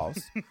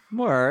balls.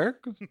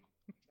 Work,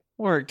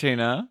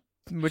 Tina.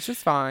 Which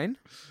is fine.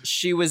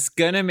 She was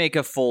going to make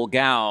a full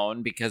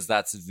gown because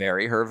that's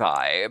very her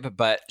vibe,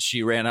 but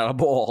she ran out of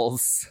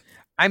balls.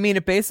 I mean,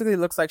 it basically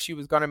looks like she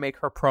was going to make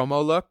her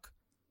promo look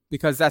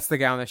because that's the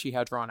gown that she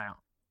had drawn out.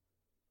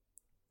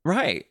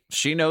 Right.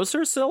 She knows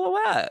her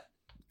silhouette.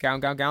 Gown,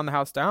 the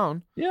house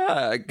down.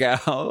 Yeah,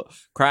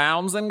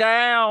 crowns and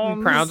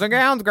gowns. Crowns and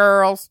gowns,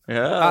 girls.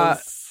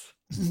 Yes.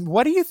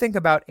 What do you think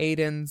about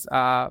Aiden's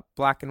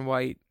black and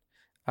white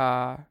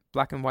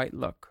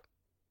look?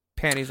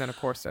 Panties and a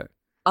corset.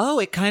 Oh,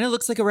 it kind of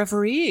looks like a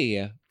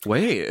referee.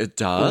 Wait, it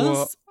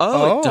does?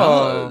 It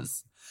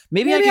does.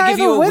 Maybe I could give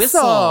you a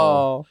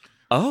whistle.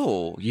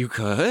 Oh, you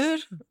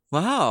could?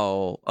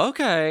 Wow.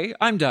 Okay,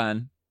 I'm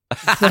done.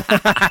 Do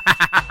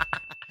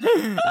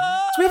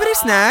we have any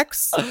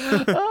snacks?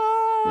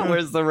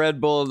 Where's the Red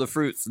Bull and the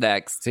fruit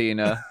snacks,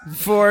 Tina?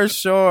 For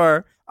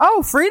sure.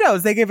 Oh,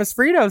 Fritos. They gave us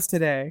Fritos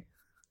today.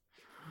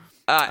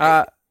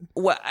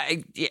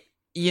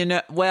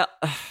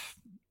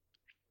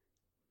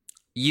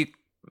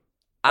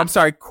 I'm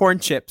sorry, corn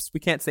chips. We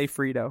can't say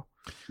Frito.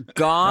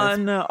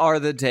 Gone are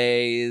the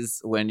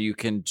days when you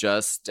can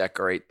just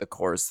decorate the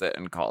corset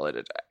and call it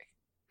a day.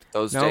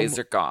 Those days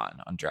are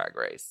gone on Drag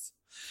Race.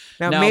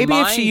 Now maybe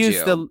if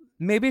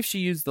she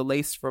used the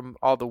lace from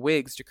all the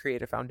wigs to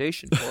create a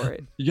foundation for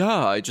it.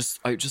 Yeah, I just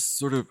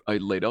sort of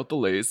laid out the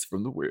lace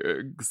from the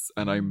wigs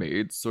and I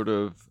made sort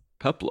of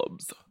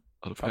peplums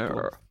out of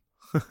hair.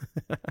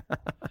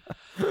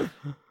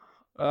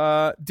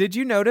 Did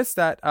you notice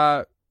that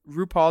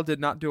RuPaul did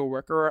not do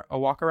a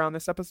walk around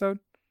this episode?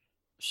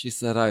 She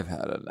said, I've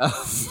had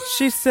enough.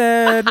 She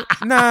said,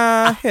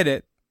 nah, hit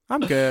it.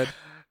 I'm good.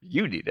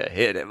 You need to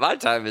hit it. My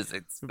time is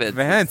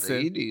expensive. So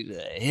you need to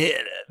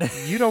hit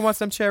it. You don't want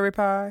some cherry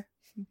pie?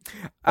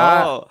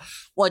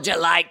 Would you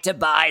like to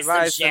buy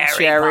some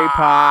cherry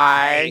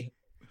pie?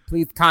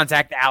 Please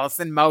contact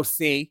Allison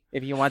Mosi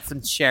if you want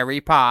some cherry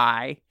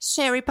pie.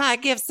 Cherry pie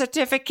gift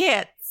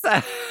certificates.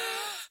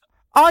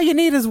 All you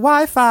need is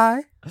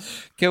Wi-Fi.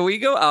 Can we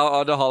go out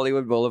onto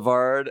Hollywood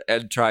Boulevard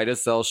and try to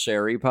sell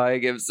cherry pie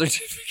gift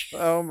certificates?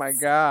 Oh my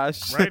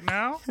gosh. Right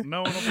now?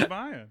 No one will be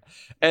buying.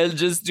 And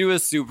just do a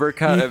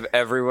supercut of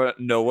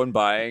no one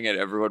buying and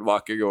everyone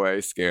walking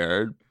away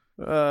scared.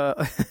 Yeah,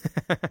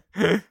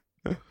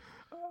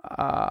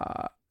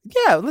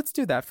 let's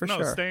do that for sure.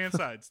 No, stay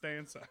inside.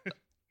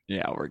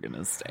 Yeah, we're going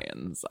to stay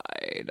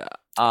inside.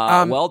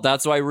 Well,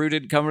 that's why Rue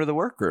didn't come to the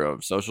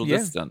workroom. Social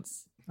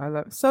distance. I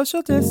love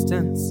social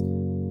distance.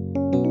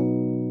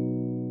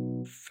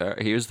 Fair.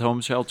 Here's the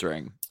home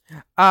sheltering.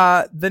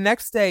 The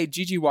next day,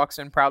 Gigi walks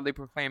in proudly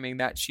proclaiming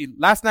that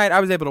last night I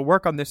was able to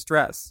work on this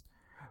dress,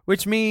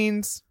 which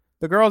means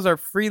the girls are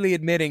freely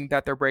admitting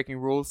that they're breaking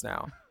rules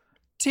now.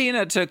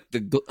 Tina took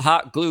the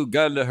hot glue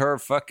gun to her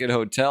fucking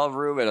hotel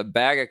room and a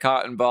bag of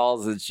cotton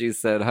balls, and she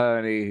said,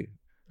 honey,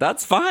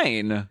 that's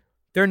fine.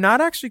 They're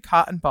not actually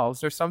cotton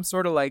balls. They're some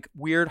sort of like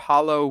weird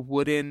hollow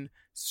wooden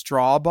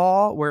straw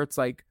ball where it's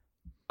like,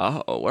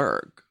 oh,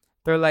 work.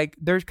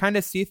 They're kind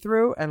of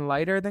see-through and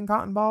lighter than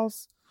cotton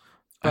balls.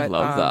 But, I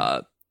love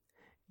that.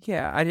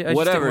 Yeah. I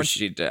whatever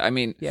she did. I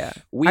mean, yeah.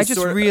 Go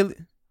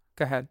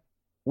ahead.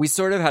 We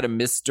sort of had a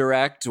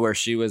misdirect where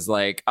she was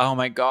like, oh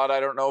my God, I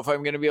don't know if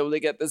I'm going to be able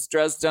to get this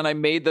dress done. I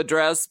made the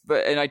dress,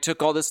 and I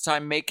took all this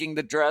time making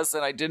the dress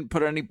and I didn't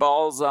put any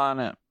balls on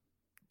it.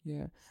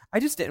 Yeah. I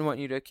just didn't want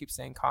you to keep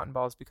saying cotton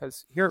balls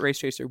because here at Race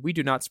Chaser, we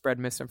do not spread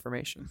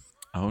misinformation.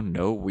 Oh,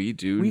 no, we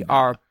do. We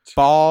are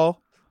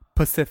Ball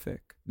Pacific.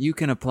 You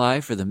can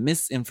apply for the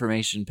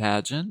Misinformation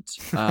pageant.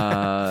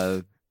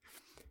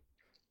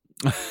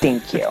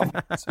 Thank you.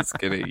 Just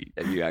kidding.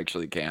 You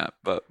actually can't,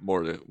 but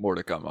more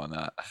to come on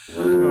that.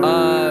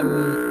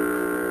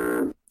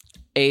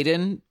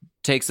 Aiden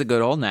takes a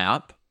good old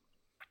nap.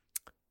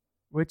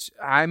 Which,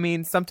 I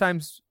mean,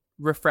 sometimes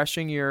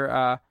refreshing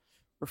your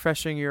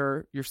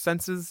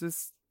senses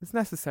is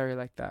necessary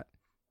like that.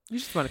 You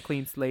just want a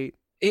clean slate.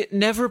 It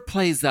never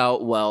plays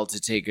out well to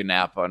take a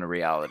nap on a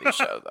reality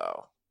show,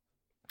 though.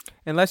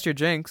 Unless you're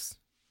Jinx.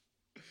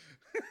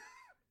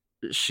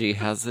 She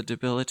has a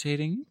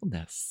debilitating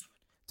illness.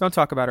 Don't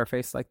talk about her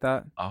face like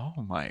that. Oh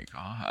my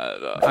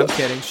God. I'm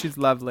kidding. She's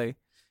lovely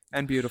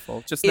and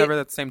beautiful. Just never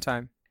at the same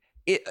time.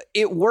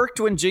 It worked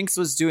when Jinx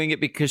was doing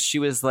it because she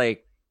was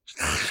like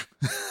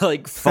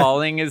like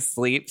falling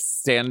asleep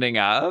standing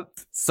up.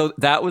 So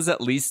that was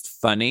at least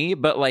funny.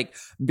 But like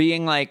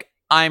being like,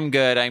 I'm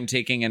good, I'm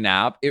taking a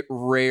nap, it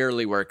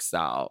rarely works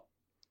out.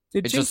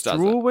 Did Jinx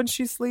drool when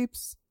she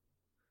sleeps?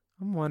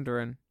 I'm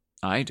wondering.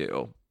 I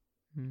do.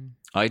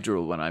 I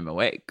drool when I'm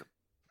awake.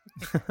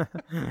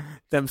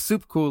 Them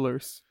soup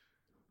coolers.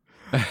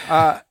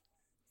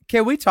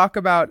 Can we talk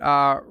about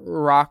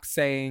Rock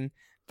saying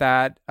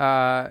that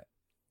a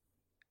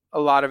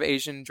lot of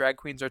Asian drag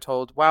queens are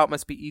told, wow, it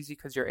must be easy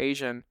because you're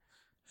Asian.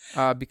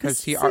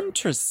 Because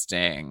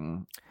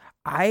interesting.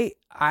 I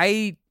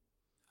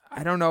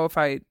don't know if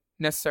I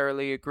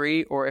necessarily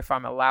agree or if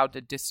I'm allowed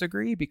to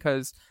disagree,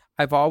 because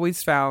I've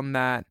always found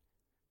that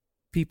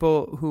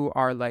people who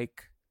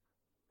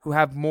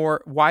have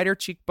more wider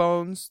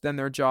cheekbones than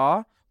their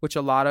jaw, which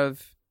a lot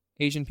of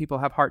Asian people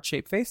have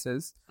heart-shaped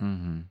faces,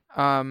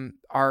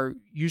 are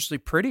usually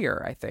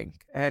prettier, I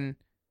think. And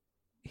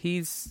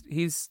he's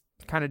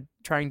kind of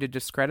trying to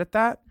discredit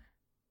that.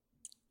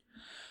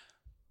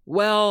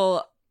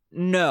 Well,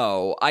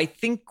 no. I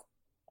think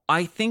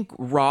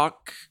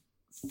Rock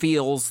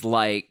feels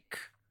like,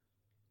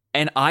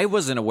 and I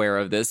wasn't aware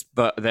of this,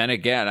 but then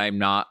again, I'm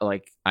not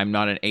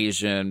an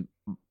Asian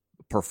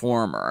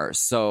performer.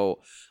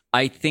 So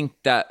I think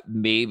that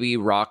maybe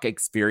Rock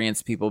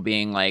experienced people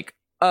being like,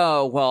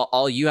 oh, well,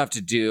 all you have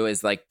to do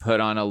is like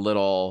put on a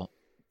little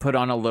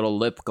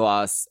lip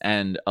gloss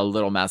and a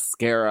little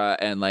mascara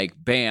and like,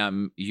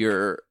 bam,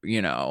 you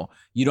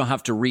don't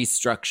have to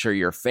restructure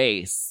your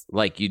face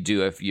like you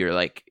do if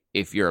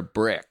you're a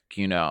brick,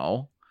 you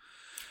know?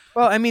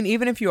 Well, I mean,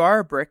 even if you are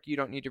a brick, you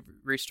don't need to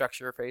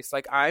restructure your face.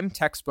 Like, I'm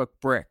textbook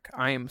brick.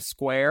 I am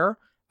square.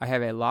 I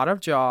have a lot of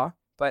jaw,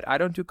 but I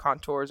don't do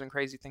contours and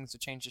crazy things to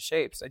change the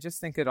shapes. I just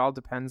think it all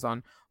depends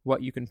on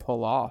what you can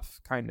pull off,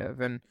 kind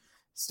of. And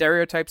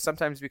stereotypes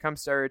sometimes become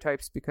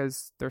stereotypes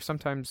because they're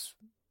sometimes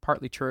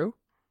partly true.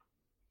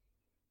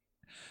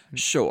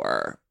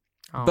 Sure.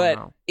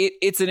 But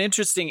it's an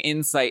interesting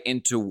insight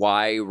into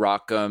why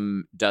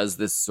Rockham does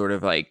this sort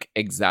of like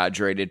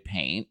exaggerated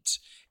paint,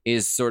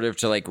 is sort of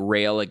to like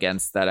rail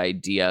against that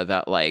idea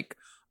that like,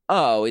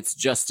 oh, it's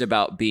just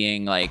about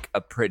being like a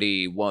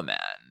pretty woman.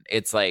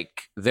 It's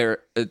like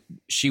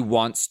she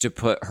wants to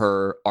put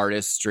her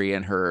artistry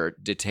and her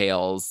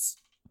details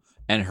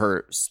and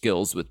her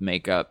skills with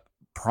makeup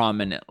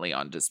prominently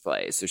on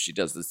display. So she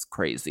does this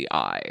crazy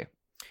eye.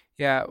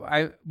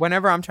 Yeah,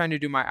 whenever I'm trying to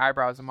do my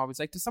eyebrows, I'm always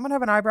like, does someone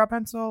have an eyebrow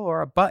pencil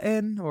or a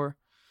button or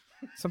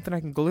something I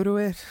can glue to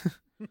it?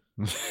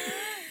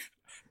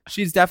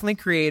 She's definitely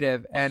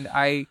creative, and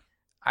I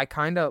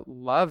kind of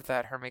love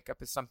that her makeup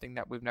is something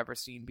that we've never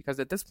seen, because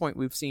at this point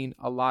we've seen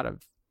a lot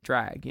of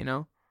drag, you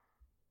know?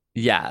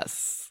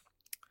 Yes.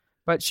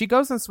 But she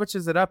goes and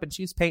switches it up, and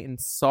she's painting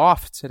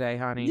soft today,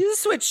 honey. You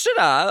switched it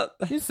up.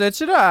 You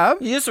switched it up.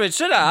 You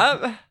switched it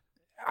up.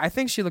 I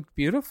think she looked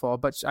beautiful,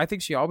 but I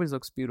think she always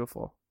looks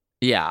beautiful.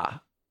 Yeah.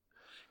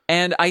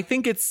 And I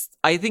think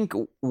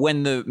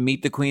when the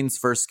Meet the Queens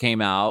first came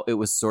out, it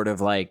was sort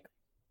of like,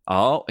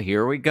 oh,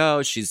 here we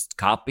go. She's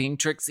copying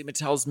Trixie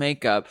Mattel's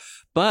makeup.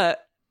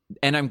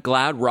 And I'm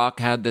glad Rock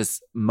had this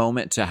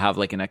moment to have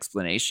like an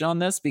explanation on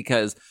this,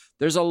 because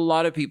there's a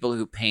lot of people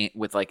who paint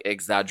with like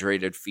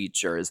exaggerated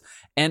features.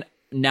 And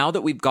now that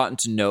we've gotten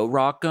to know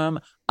Rockham,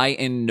 I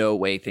in no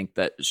way think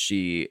that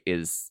she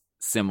is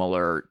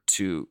similar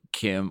to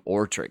Kim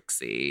or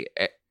Trixie.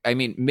 I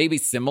mean, maybe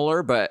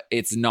similar, but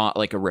it's not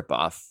like a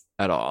ripoff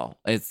at all.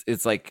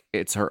 It's like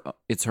it's her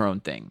own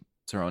thing.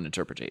 It's her own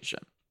interpretation.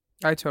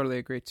 I totally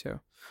agree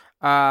too.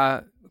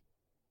 We're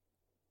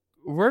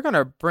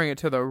gonna bring it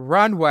to the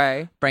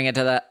runway. Bring it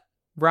to the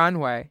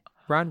runway.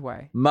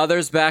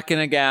 Mother's back in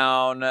a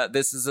gown.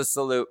 This is a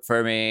salute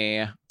for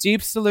me.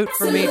 Deep salute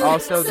for me.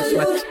 Also, this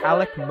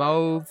metallic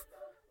mauve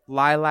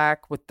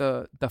lilac with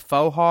the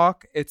faux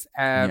hawk. It's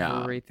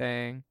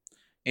everything.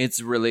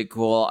 It's really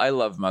cool. I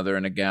love Mother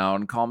in a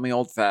gown. Call me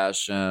old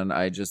fashioned.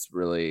 I just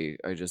really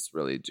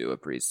do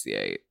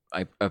appreciate.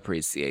 I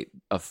appreciate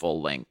a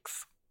full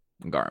length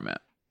garment.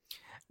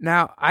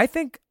 Now, I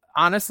think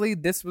honestly,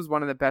 this was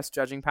one of the best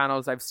judging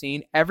panels I've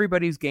seen.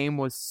 Everybody's game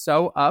was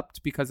so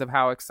upped because of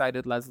how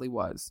excited Leslie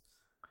was.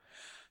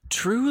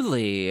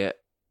 Truly,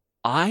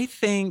 I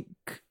think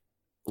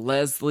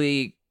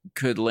Leslie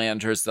could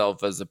land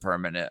herself as a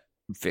permanent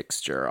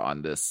fixture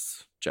on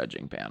this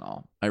judging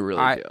panel. I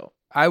really do.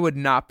 I would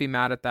not be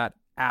mad at that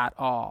at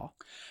all.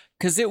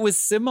 Because it was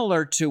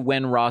similar to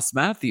when Ross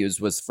Matthews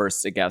was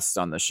first a guest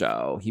on the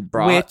show. He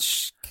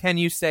brought... Can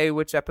you say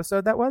which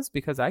episode that was?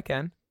 Because I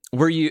can.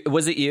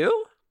 Was it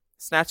you?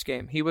 Snatch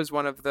Game. He was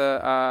one of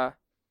the...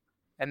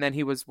 and then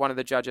he was one of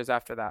the judges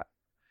after that.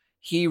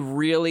 He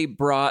really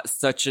brought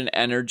such an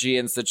energy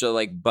and such a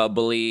like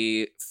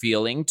bubbly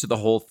feeling to the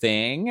whole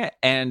thing.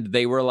 And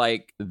they were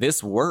like,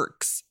 this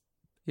works.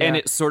 Yeah. And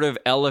it sort of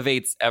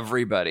elevates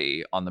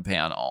everybody on the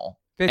panel.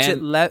 Bitch,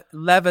 it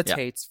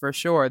levitates for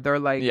sure. They're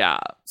like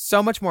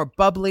so much more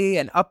bubbly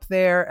and up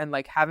there and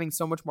like having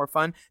so much more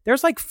fun.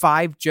 There's like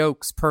 5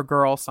 jokes per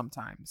girl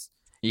sometimes.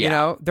 Yeah. You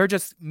know, they're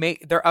just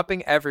they're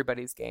upping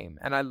everybody's game.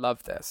 And I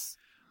love this.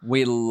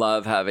 We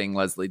love having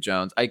Leslie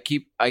Jones. I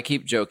keep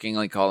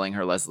jokingly calling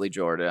her Leslie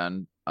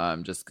Jordan,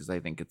 just because I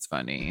think it's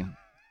funny.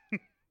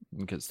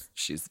 Because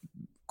she's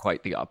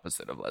quite the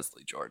opposite of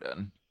Leslie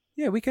Jordan.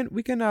 Yeah, we can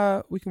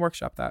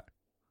workshop that.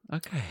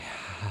 Okay.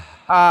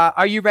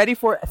 Are you ready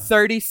for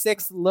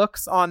 36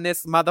 looks on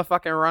this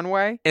motherfucking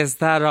runway? Is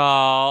that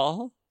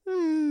all?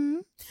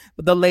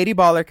 The Lady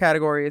Baller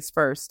category is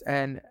first,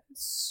 and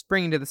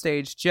springing to the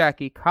stage,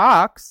 Jackie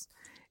Cox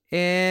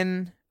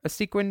in a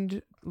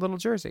sequined little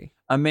jersey.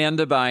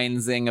 Amanda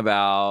Bynes-ing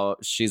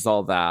about She's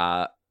All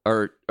That,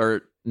 or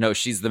no,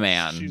 She's the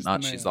Man,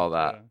 She's All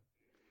That.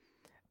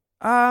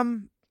 Yeah.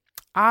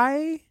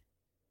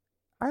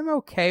 I'm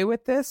okay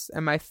with this.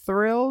 Am I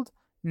thrilled?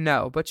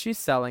 No, but she's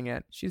selling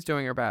it. She's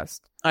doing her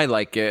best. I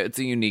like it. It's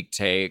a unique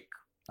take.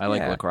 I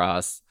like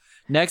lacrosse.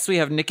 Next, we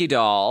have Nikki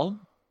Doll.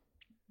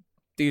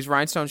 These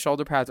rhinestone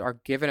shoulder pads are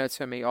giving it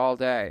to me all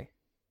day.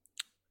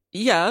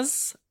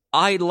 Yes,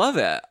 I love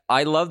it.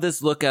 I love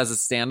this look as a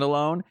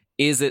standalone.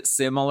 Is it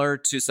similar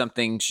to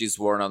something she's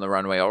worn on the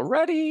runway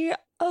already?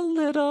 A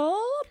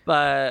little,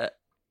 but...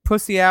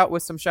 Pussy out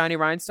with some shiny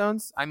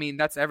rhinestones? I mean,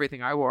 that's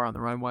everything I wore on the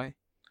runway.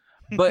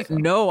 But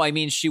no, I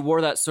mean, she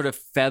wore that sort of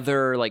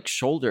feather, like,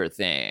 shoulder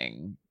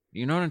thing.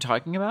 You know what I'm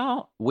talking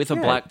about? With a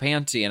black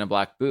panty and a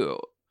black boot.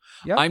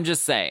 Yep. I'm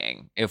just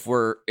saying, if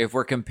we're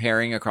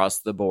comparing across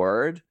the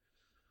board,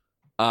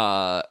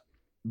 but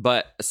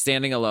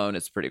standing alone,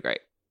 it's pretty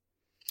great.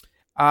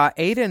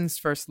 Aiden's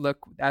first look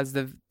as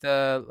the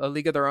A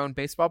League of Their Own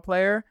baseball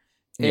player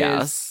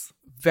is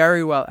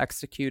very well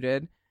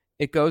executed.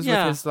 It goes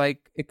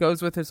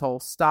with his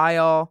whole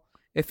style.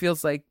 It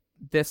feels like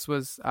this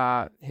was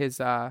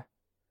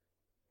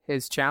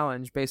his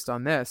challenge based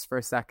on this for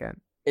a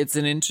second. It's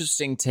an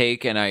interesting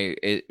take, and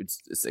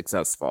it's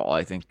successful.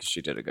 I think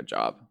she did a good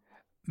job.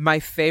 My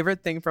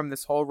favorite thing from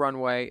this whole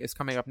runway is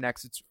coming up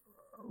next. It's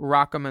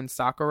Rakaman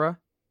Sakura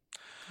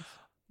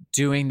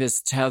doing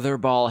this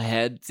tetherball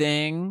head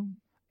thing.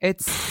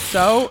 It's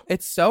so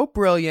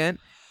brilliant.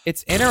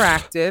 It's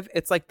interactive.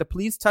 It's like the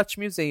Please Touch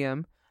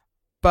Museum,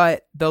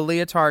 but the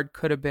leotard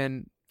could have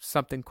been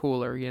something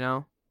cooler, you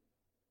know?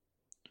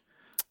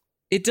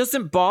 It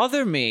doesn't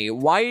bother me.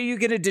 Why are you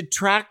going to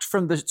detract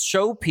from the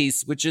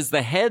showpiece, which is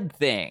the head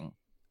thing?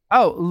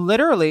 Oh,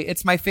 literally,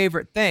 it's my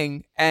favorite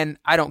thing, and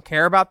I don't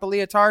care about the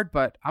leotard,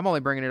 but I'm only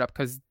bringing it up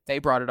because they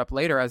brought it up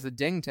later as a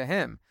ding to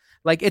him.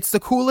 Like, it's the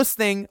coolest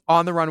thing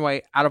on the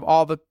runway out of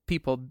all the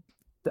people.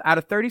 Out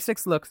of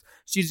 36 looks,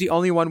 she's the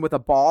only one with a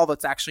ball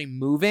that's actually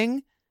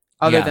moving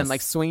other than,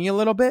 like, swinging a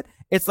little bit.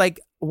 It's like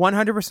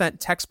 100%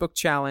 textbook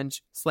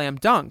challenge slam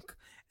dunk,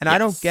 and I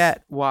don't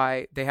get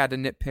why they had to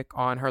nitpick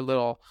on her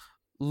little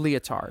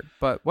leotard,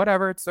 but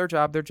whatever, it's their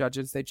job. They're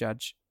judges, they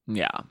judge.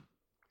 Yeah.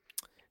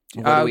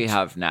 What do we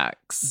have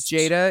next?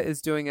 Jada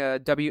is doing a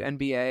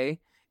WNBA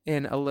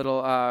in a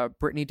little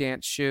Britney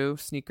dance shoe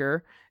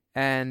sneaker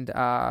and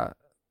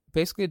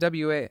basically a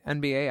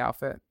WNBA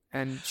outfit,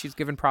 and she's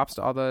giving props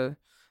to all the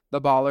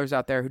ballers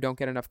out there who don't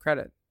get enough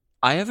credit.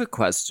 I have a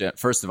question.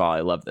 First of all, I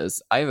love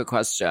this. I have a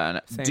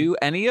question. Same. Do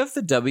any of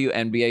the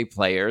WNBA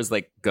players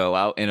like go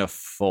out in a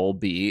full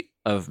beat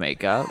of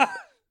makeup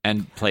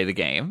and play the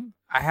game?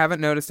 I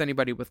haven't noticed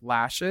anybody with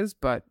lashes,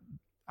 but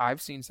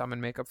I've seen some in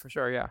makeup for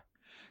sure, yeah.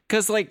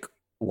 Because, like,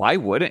 why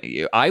wouldn't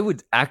you? I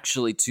would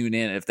actually tune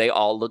in. If they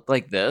all looked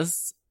like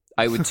this,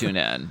 I would tune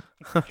in.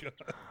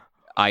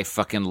 I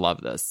fucking love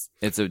this.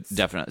 It's a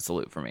definite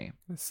salute for me.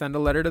 Send a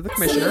letter to the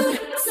commissioner.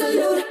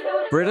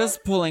 Britta's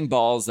pulling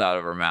balls out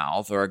of her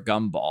mouth, or a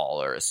gumball,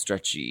 or a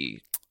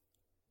stretchy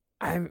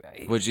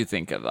What'd you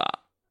think of that?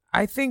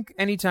 I think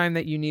anytime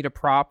that you need a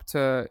prop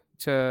to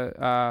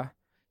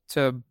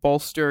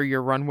bolster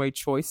your runway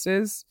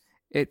choices,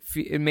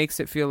 it makes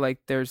it feel like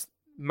there's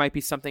might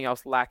be something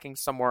else lacking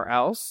somewhere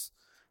else.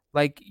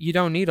 Like, you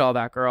don't need all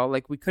that, girl.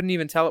 Like, we couldn't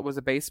even tell it was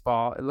a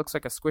baseball. It looks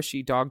like a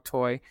squishy dog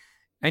toy,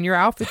 and your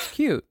outfit's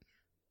cute.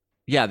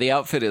 Yeah, the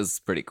outfit is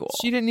pretty cool.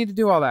 She didn't need to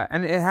do all that,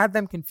 and it had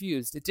them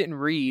confused. It didn't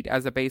read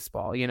as a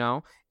baseball, you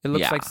know. It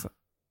looks like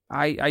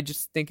I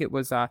just think it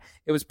was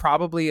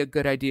probably a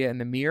good idea in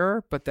the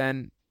mirror, but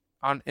then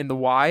in the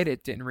wide,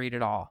 it didn't read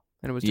at all,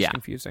 and it was just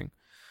confusing.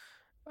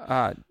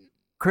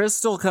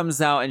 Crystal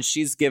comes out and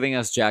she's giving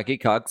us Jackie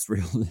Cox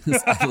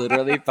realness. I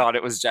literally thought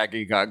it was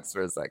Jackie Cox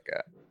for a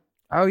second.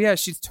 Oh yeah,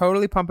 she's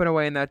totally pumping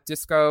away in that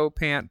disco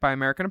pant by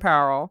American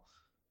Apparel.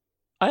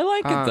 I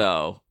like it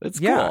though.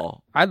 It's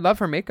cool. I love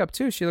her makeup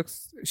too.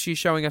 She's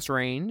showing us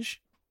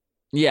range.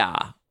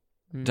 Yeah,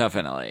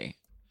 definitely.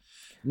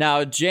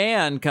 Now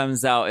Jan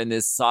comes out in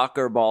this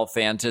soccer ball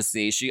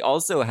fantasy. She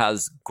also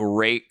has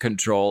great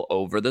control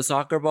over the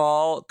soccer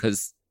ball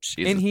because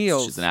in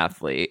heels. She's an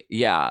athlete.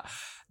 Yeah.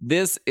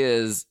 This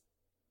is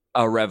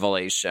a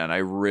revelation. I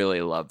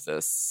really love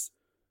this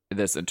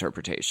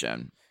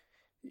interpretation.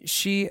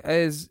 She's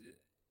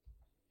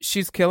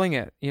killing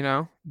it, you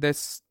know.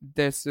 This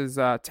is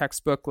a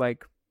textbook,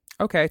 like,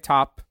 okay,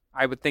 top.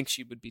 I would think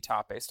she would be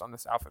top based on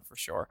this outfit for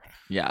sure.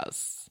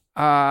 Yes.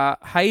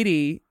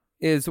 Heidi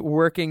is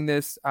working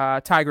this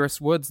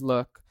Tigress Woods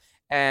look,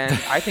 and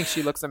I think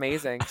she looks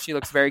amazing. She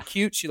looks very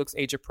cute. She looks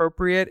age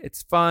appropriate.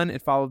 It's fun.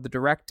 It followed the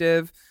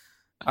directive.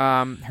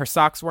 Her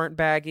socks weren't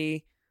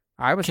baggy.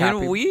 I was happy.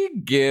 Can we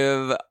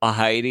give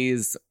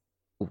Heidi's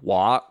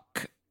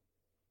walk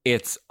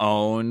its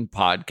own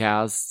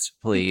podcast,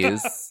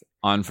 please,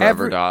 on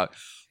Forever Dog?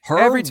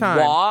 Every time.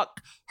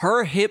 Walk,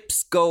 her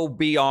hips go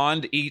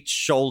beyond each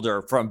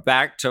shoulder from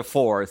back to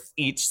forth,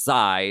 each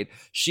side.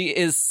 She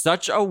is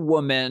such a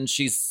woman.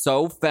 She's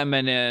so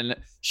feminine.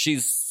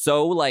 She's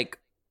so, like,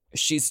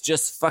 she's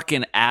just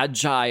fucking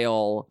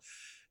agile.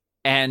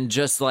 And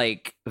just,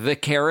 like, the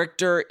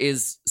character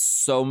is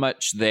so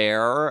much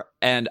there.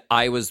 And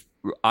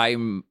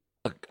I'm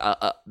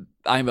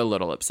a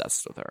little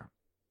obsessed with her.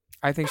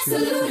 I think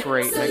she's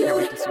great, and I can't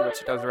wait to see what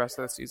she does the rest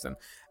of the season.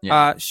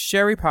 Yeah.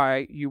 Sherry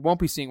Pie, you won't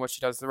be seeing what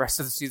she does the rest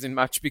of the season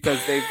much because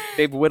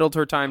they've whittled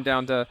her time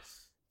down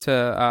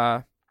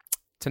to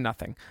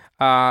nothing.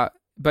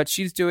 But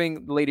she's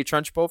doing Lady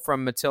Trunchbull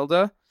from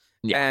Matilda,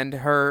 and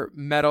her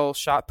metal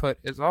shot put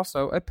is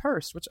also a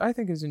purse, which I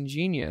think is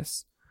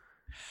ingenious.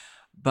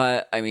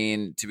 But I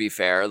mean, to be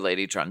fair,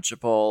 Lady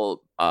Trunchbull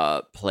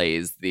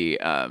plays the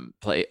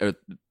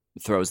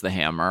throws the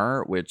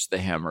hammer, which the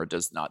hammer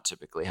does not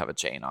typically have a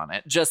chain on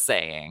it. Just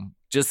saying.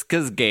 Just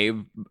because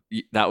Gabe,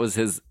 that was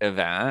his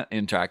event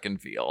in track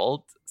and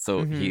field.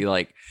 So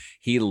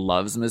he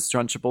loves Miss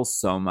Trunchbull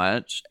so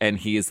much. And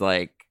he's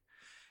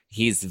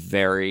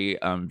very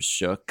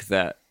shook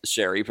that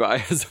Sherry Pie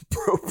has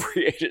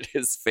appropriated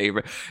his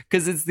favorite.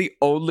 Because it's the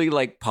only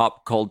like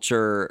pop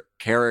culture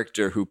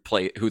character who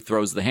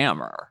throws the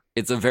hammer.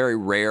 It's a very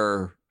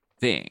rare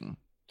thing.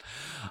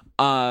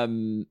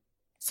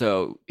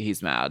 So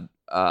he's mad.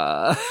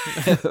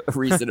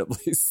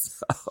 Reasonably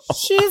so.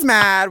 She's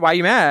mad. Why are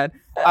you mad?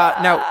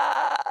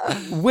 Now,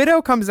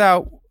 Widow comes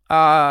out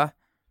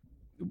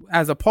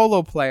as a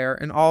polo player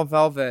in all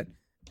velvet,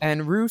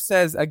 and Rue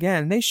says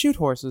again, they shoot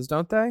horses,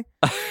 don't they?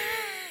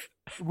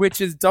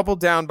 Which is doubled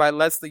down by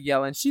Leslie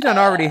yelling, she done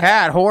already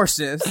had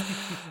horses.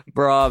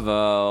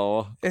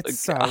 Bravo.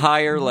 It's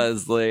hire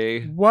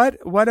Leslie. What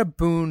a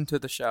boon to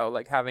the show,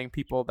 like having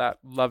people that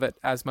love it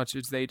as much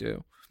as they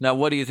do. Now,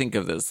 what do you think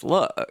of this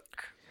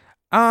look?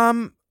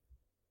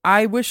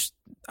 I wish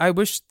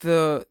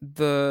the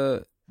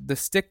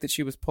stick that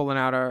she was pulling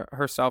out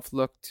herself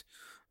looked.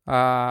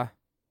 I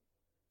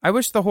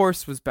wish the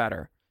horse was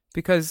better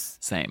because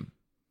same.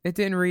 It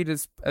didn't read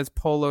as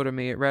polo to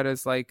me. It read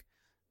as like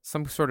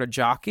some sort of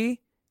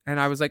jockey,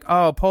 and I was like,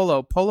 oh,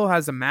 polo. Polo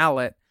has a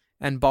mallet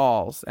and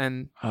balls,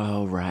 and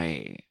oh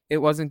right, it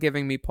wasn't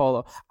giving me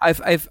polo.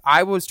 If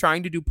I was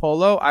trying to do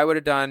polo, I would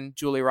have done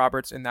Julie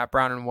Roberts in that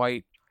brown and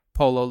white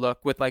polo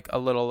look with like a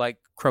little like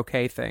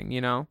croquet thing, you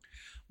know,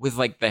 with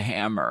like the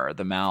hammer,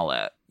 the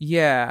mallet.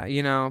 Yeah,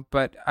 you know,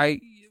 but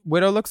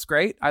Widow looks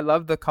great. I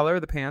love the color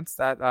of the pants,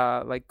 that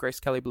like Grace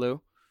Kelly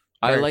blue.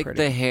 Very I like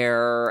pretty. The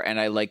hair and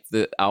I like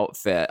the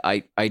outfit.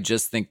 I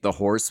just think the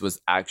horse was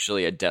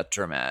actually a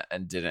detriment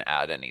and didn't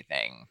add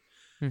anything.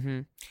 Mm-hmm.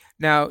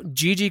 Now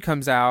Gigi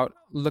comes out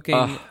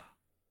looking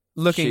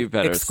she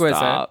better exquisite.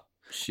 Stop.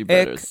 She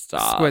better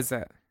stop.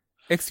 Exquisite.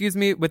 Excuse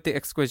me with the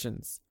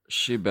exquisitions.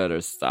 She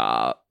better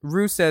stop.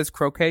 Rue says,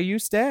 croquet you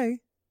stay.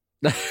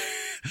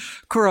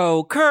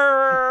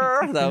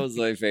 Croker. That was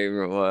my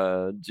favorite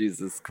one.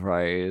 Jesus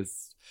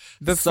Christ.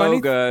 So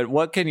good.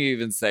 What can you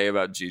even say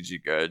about Gigi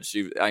Good?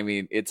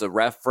 It's a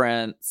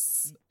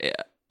reference.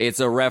 It's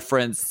a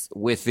reference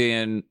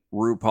within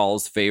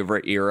RuPaul's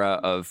favorite era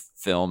of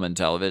film and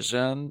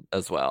television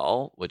as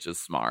well, which is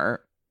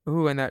smart.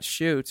 Ooh, and that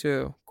shoe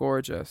too.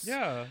 Gorgeous.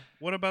 Yeah.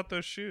 What about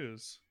those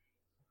shoes?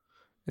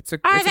 It's a.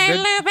 Are it's a they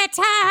good,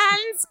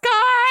 Louboutins,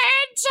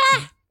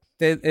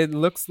 Gorge? It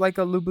looks like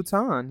a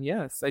Louboutin.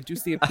 Yes, I do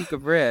see a peak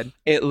of red.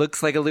 It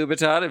looks like a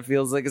Louboutin. It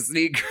feels like a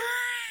sneaker.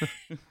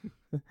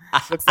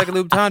 Looks like a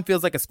Louboutin.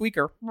 Feels like a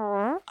squeaker.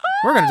 We're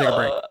gonna take a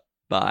break.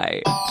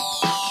 Bye.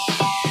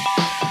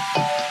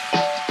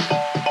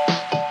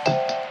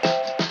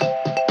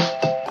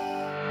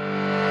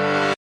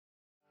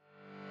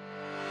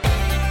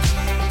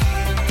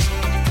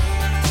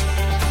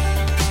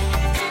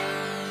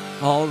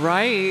 All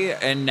right,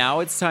 and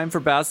now it's time for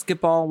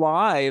Basketball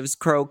Wives,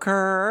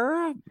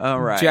 Croker. All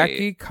right.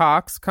 Jackie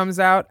Cox comes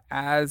out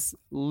as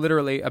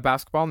literally a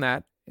basketball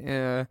net.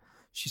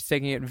 She's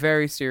taking it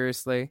very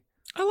seriously.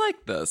 I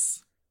like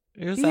this.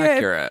 It was Yeah,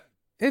 accurate.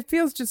 It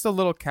feels just a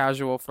little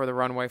casual for the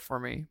runway for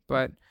me,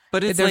 but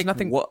But there's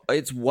nothing.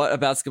 It's what a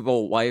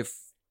basketball wife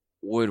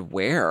would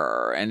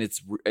wear, and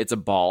it's a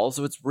ball,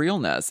 so it's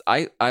realness.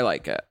 I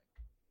like it.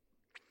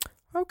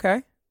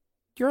 Okay,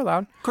 you're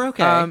allowed.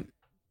 Okay.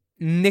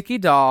 Nikki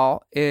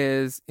Doll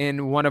is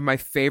in one of my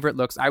favorite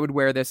looks. I would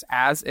wear this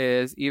as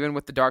is, even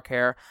with the dark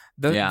hair,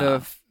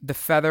 the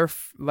feather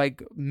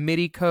like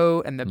midi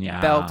coat and the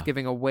belt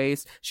giving a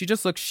waist. She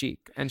just looks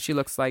chic, and she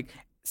looks like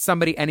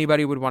somebody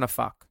anybody would want to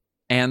fuck.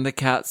 And the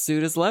cat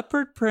suit is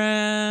leopard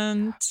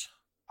print.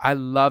 I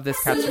love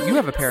this cat suit. You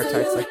have a pair of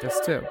tights like this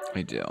too.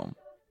 I do.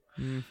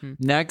 Mm-hmm.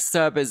 Next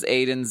up is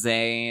Aiden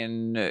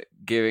Zane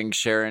giving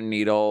Sharon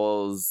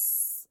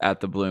needles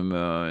at the Blue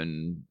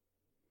Moon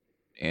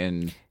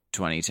in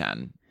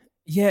 2010.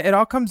 Yeah, it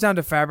all comes down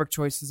to fabric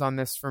choices on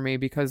this for me,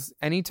 because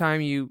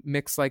anytime you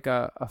mix like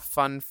a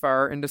fun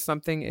fur into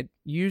something, it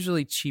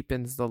usually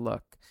cheapens the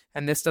look.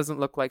 And this doesn't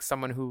look like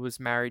someone who was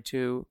married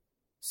to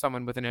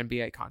someone with an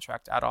NBA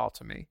contract at all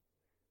to me.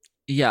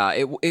 Yeah,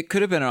 it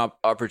could have been an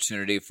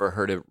opportunity for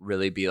her to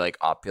really be like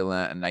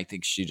opulent, and I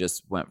think she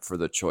just went for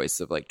the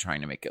choice of like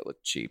trying to make it look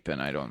cheap, and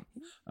I don't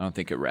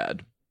think it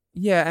read.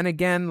 Yeah, and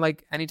again,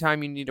 like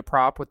anytime you need a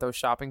prop with those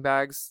shopping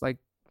bags, like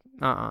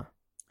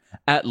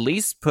At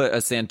least put a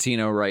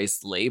Santino Rice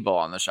label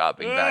on the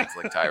shopping bags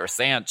like Tyra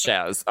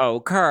Sanchez. Oh,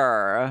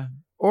 Kerr.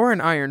 Or an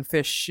Iron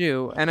Fist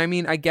shoe. And I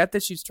mean, I get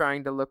that she's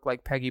trying to look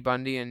like Peggy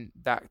Bundy and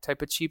that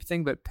type of cheap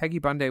thing, but Peggy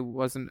Bundy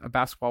wasn't a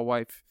basketball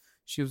wife.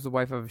 She was the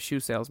wife of a shoe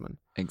salesman.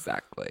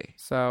 Exactly.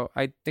 So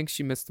I think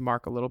she missed the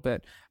mark a little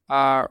bit.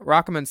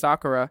 Rakaman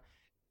Sakura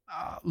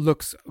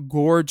looks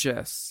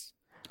gorgeous,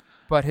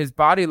 but his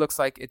body looks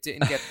like it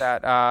didn't get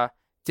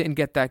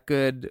that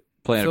good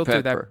Planet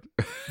filter Pepper.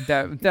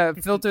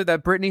 that filter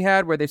that Britney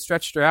had where they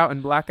stretched her out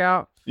in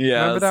blackout. Yes,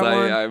 remember that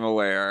one? I'm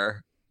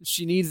aware.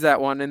 She needs that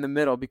one in the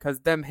middle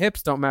because them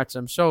hips don't match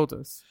them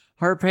shoulders.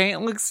 Her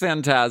paint looks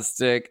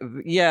fantastic.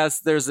 Yes,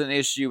 there's an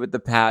issue with the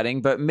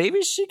padding, but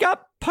maybe she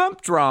got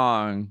pumped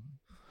wrong.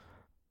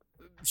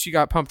 She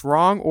got pumped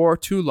wrong or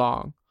too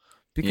long,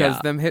 because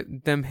them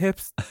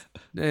hips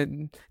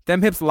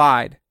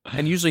lied,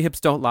 and usually hips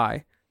don't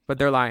lie, but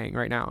they're lying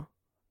right now.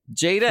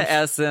 Jada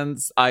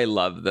Essence, I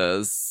love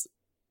this.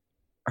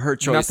 Her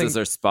choices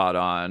are spot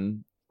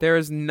on. There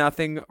is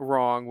nothing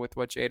wrong with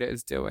what Jada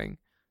is doing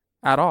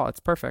at all. It's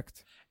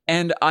perfect.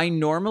 And I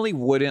normally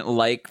wouldn't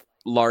like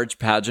large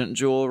pageant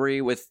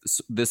jewelry with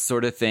this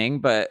sort of thing,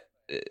 but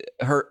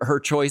her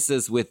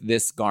choices with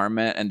this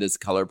garment and this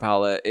color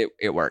palette,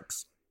 it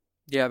works.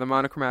 Yeah, the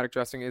monochromatic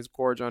dressing is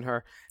gorgeous on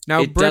her.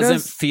 Now, it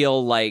doesn't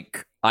feel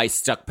like I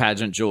stuck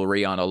pageant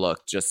jewelry on a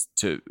look just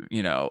to,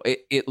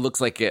 it looks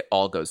like it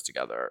all goes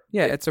together.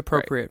 Yeah, it's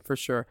appropriate for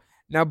sure.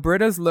 Now,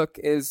 Britta's look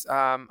is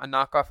a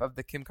knockoff of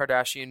the Kim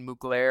Kardashian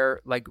Mugler,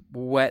 like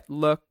wet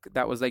look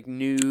that was like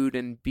nude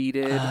and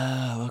beaded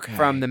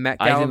from the Met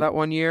Gala that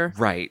one year.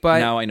 Right. But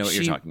now I know what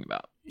you're talking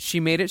about. She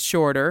made it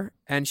shorter,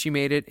 and she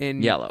made it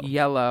in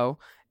yellow,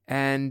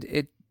 and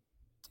it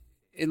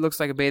looks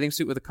like a bathing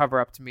suit with a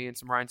cover up to me and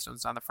some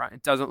rhinestones down the front.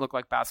 It doesn't look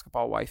like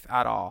basketball wife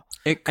at all.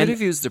 It could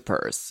have used a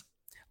purse.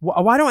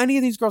 Why don't any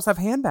of these girls have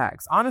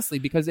handbags? Honestly,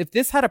 because if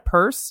this had a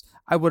purse,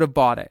 I would have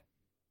bought it.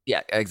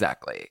 Yeah,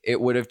 exactly.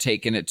 It would have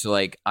taken it to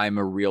like, I'm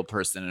a real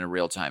person in a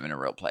real time in a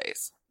real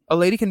place. A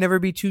lady can never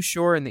be too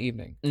sure in the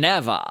evening.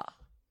 Never.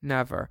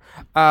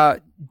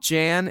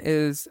 Jan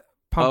is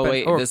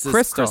pumping. Oh, wait, this is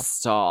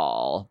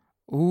Crystal.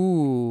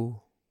 Ooh.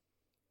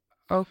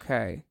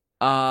 Okay.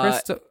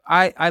 Crystal,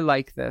 I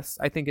like this.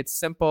 I think it's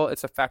simple.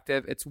 It's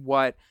effective. It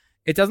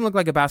doesn't look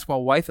like a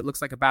basketball wife. It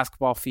looks like a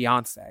basketball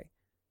fiance.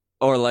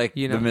 Or like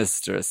the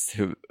mistress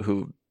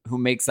who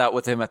makes out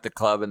with him at the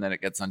club and then it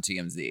gets on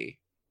TMZ.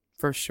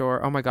 For sure.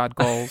 Oh my God,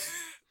 goals.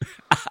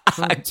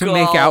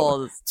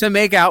 to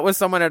make out with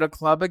someone at a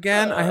club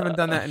again. I haven't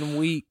done that in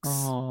weeks.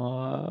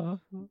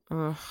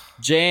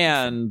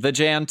 Jan, the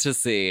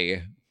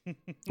Jantasy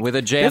with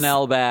a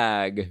Janelle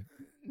bag.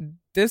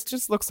 This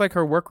just looks like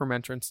her workroom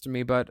entrance to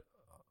me, but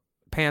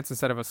pants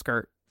instead of a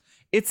skirt.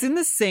 It's in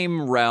the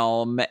same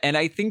realm, and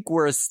I think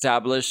we're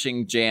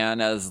establishing Jan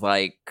as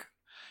like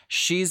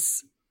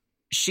she's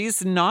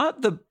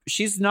not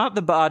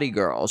the body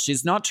girl.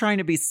 She's not trying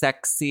to be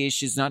sexy.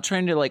 She's not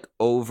trying to like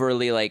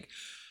overly like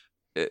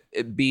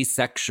be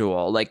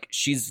sexual. Like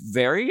she's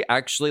very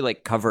actually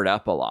like covered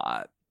up a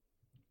lot.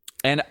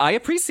 And I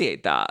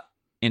appreciate that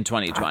in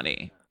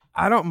 2020.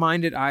 I don't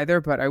mind it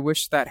either, but I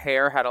wish that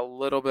hair had a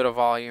little bit of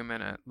volume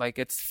in it. Like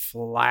it's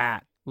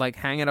flat. Like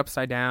hang it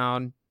upside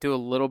down, do a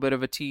little bit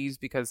of a tease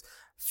because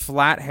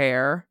flat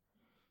hair.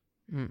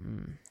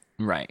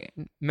 Right.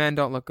 Men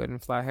don't look good in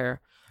flat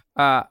hair.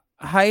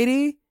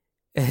 Heidi.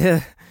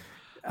 These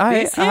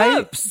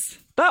hips.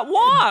 That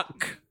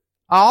walk.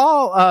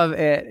 All of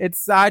it. It's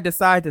side to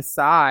side to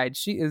side.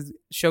 She is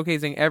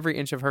showcasing every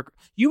inch of her.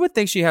 You would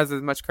think she has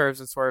as much curves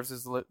and swerves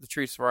as the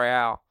Latrice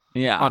Royale.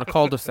 Yeah. On a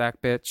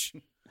cul-de-sac, bitch.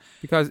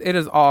 Because it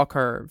is all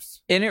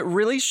curves. And it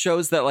really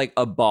shows that like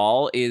a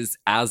ball is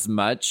as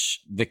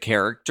much the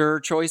character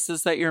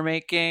choices that you're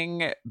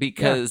making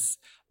because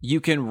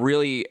you can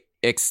really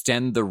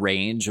extend the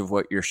range of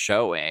what you're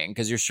showing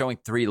because you're showing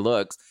 3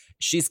 looks.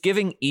 She's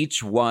giving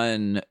each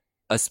one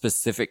a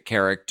specific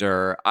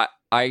character.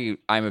 I'm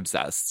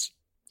obsessed.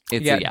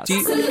 It's a yes.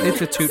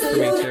 It's a toot for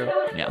me too.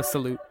 Yeah. A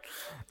salute.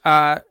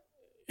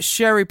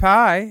 Sherry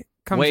Pie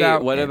comes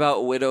out. Wait, what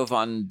about Widow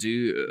Von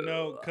Du?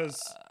 No,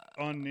 because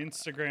on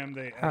Instagram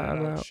they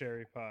added out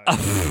Sherry Pie.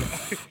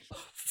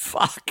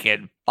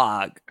 Fucking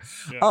fuck.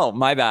 Yeah. Oh,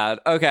 my bad.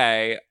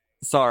 Okay.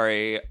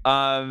 Sorry.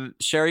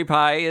 Sherry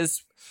Pie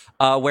is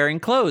wearing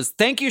clothes.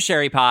 Thank you,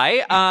 Sherry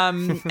Pie.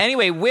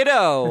 Anyway,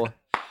 Widow.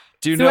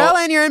 Sue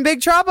Ellen, you're in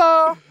big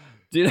trouble.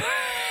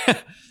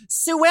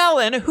 Sue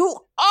Ellen, who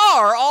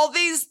are all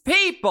these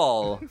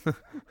people?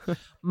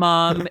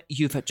 Mom,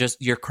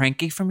 you're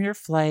cranky from your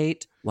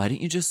flight. Why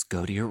don't you just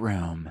go to your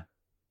room?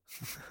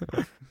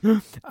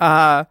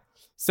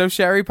 So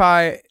Sherry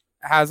Pie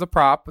has a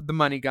prop, the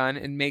money gun,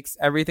 and makes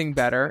everything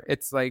better.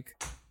 It's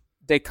like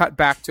they cut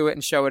back to it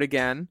and show it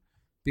again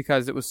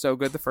because it was so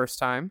good the first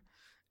time.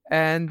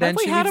 And then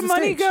have we had a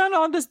money gun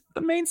on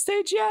the main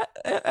stage yet?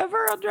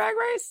 Ever on Drag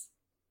Race?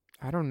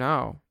 I don't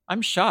know.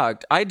 I'm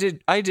shocked. I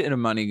did a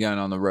money gun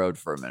on the road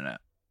for a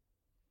minute.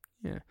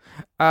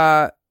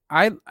 Yeah.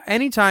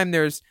 Anytime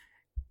there's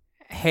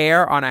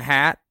hair on a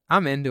hat,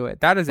 I'm into it.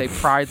 That is a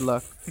pride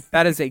look.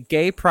 That is a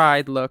gay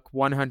pride look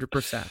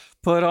 100%.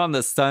 Put on the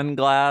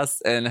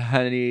sunglass and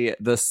honey,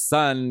 the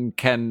sun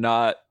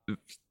cannot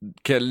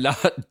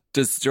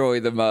destroy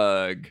the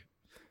mug.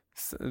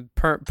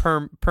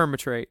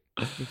 Permetrate.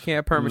 You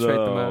can't permetrate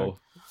the mug.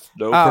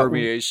 No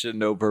permeation,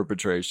 no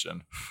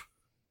perpetration.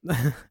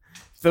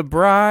 The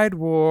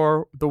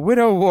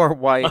widow wore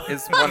white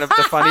is one of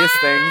the funniest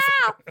things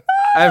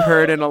I've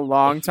heard in a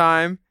long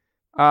time.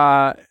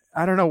 I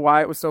don't know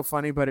why it was so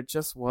funny, but it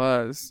just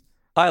was.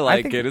 I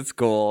like it. It's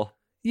cool.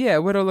 Yeah,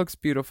 Widow looks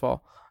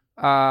beautiful.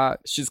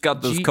 She's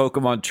got those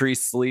Kokomon tree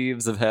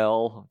sleeves of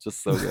hell.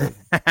 Just so good.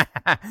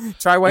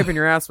 Try wiping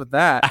your ass with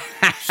that.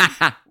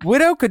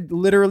 Widow could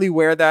literally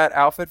wear that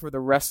outfit for the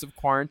rest of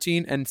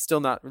quarantine and still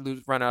not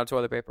run out of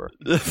toilet paper.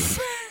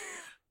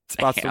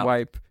 Spots to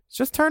wipe.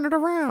 Just turn it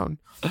around.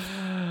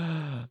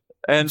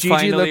 And Gigi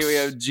finally we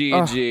have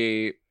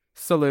Gigi.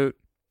 Salute.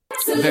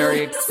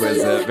 Very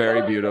exquisite,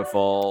 very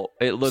beautiful.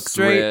 It looks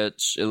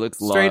rich. It looks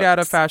straight out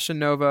of Fashion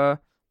Nova,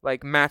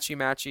 like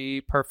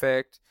matchy,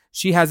 perfect.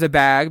 She has a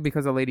bag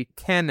because a lady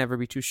can never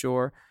be too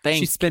sure.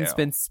 She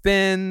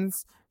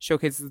spins,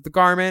 showcases the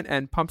garment,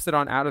 and pumps it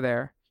on out of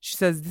there. She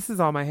says, "This is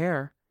all my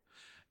hair."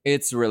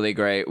 It's really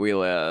great. We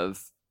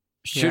live.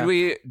 Do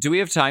we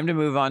have time to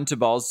move on to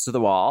Balls to the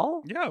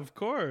Wall? Yeah, of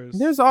course.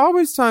 There's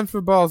always time for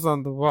Balls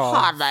on the Wall.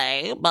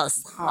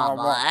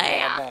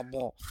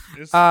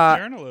 It's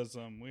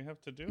journalism. We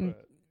have to do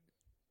it.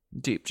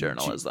 Deep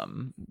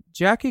journalism.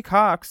 Jackie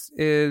Cox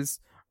is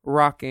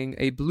rocking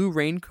a blue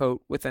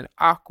raincoat with an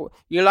aqua.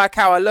 You like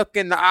how I look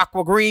in the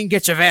aqua green?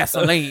 Get your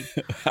Vaseline.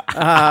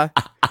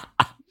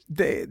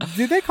 Did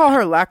they call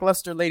her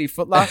Lackluster Lady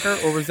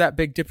Footlocker, or was that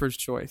Big Dipper's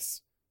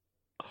choice?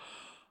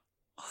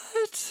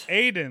 What?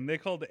 Aiden. They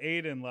called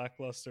Aiden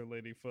Lackluster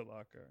Lady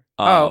Footlocker.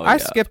 I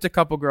skipped a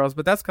couple girls,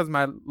 but that's because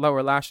my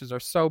lower lashes are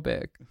so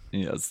big.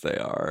 Yes, they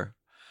are.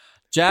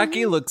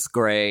 Jackie looks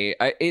great.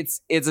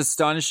 It's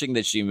astonishing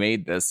that she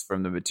made this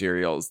from the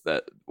materials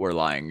that were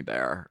lying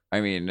there.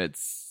 I mean,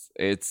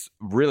 it's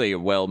really a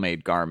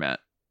well-made garment.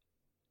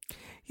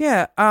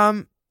 Yeah,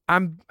 I'm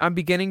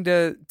beginning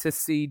to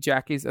see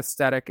Jackie's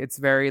aesthetic. It's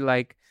very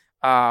like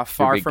Far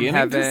From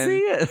Heaven. To see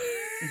it.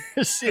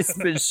 She's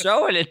been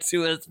showing it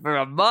to us for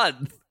a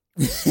month.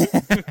 I'm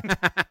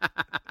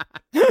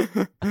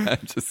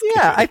just kidding.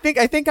 I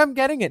think I'm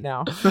getting it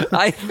now.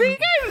 I think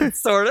I'm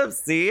sort of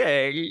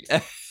seeing.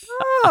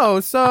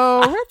 Oh,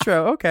 so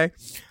retro. Okay.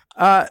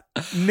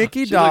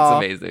 Nikki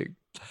Doll. She looks amazing.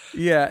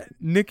 Yeah,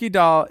 Nikki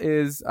Doll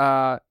is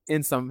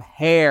in some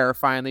hair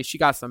finally. She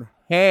got some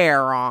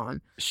hair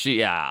on.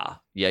 Yeah.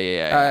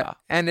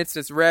 And it's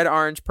this red,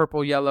 orange,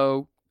 purple,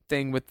 yellow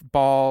thing with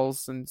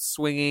balls and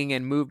swinging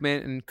and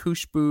movement and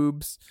koosh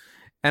boobs.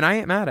 And I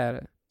ain't mad at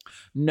it.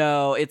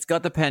 No, it's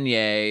got the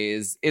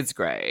peignets. It's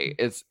great.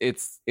 It's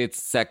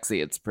sexy.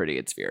 It's pretty.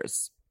 It's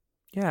fierce.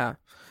 Yeah.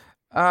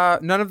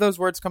 None of those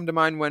words come to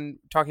mind when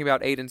talking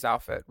about Aiden's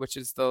outfit, which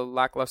is the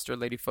Lackluster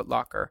Lady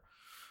Footlocker.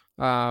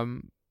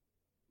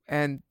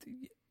 And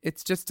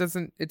it just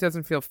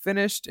doesn't feel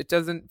finished. It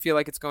doesn't feel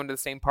like it's going to the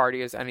same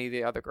party as any of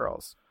the other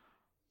girls.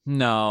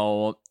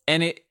 No.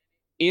 And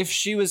if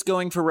she was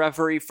going for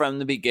referee from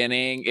the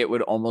beginning, it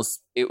would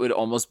almost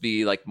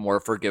be like more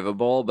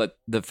forgivable. But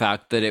the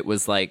fact that it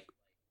was like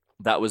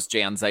that was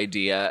Jan's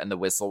idea and the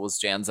whistle was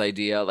Jan's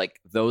idea, like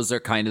those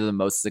are kind of the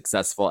most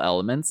successful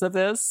elements of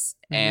this,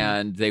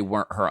 and they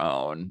weren't her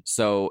own.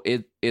 So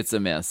it's a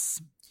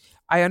miss.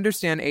 I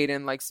understand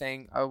Aiden like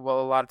saying, oh,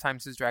 well, a lot of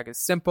times his drag is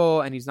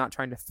simple and he's not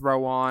trying to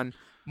throw on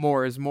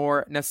more is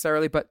more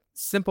necessarily, but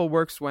simple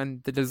works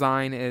when the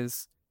design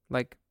is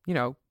like, you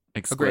know,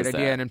 Exquisite. a great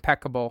idea and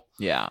impeccable.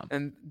 Yeah.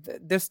 And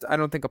this I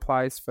don't think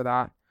applies for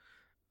that.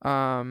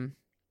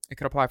 It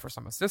could apply for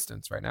some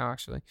assistants right now,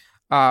 actually.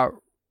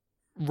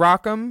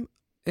 Rockham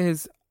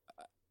is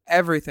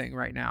everything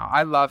right now.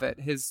 I love it.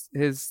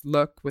 His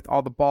look with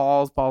all the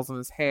balls in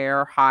his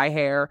hair, high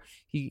hair.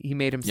 He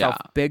made himself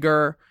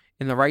bigger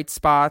in the right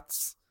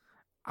spots.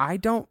 I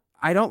don't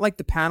like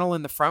the panel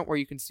in the front where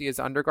you can see his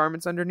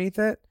undergarments underneath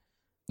it.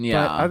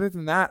 Yeah. But other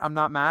than that, I'm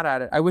not mad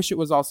at it. I wish it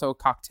was also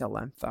cocktail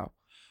length though.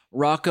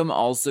 Rockham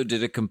also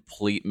did a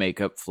complete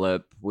makeup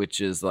flip,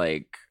 which is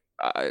like,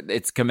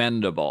 it's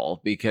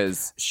commendable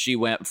because she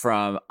went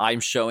from I'm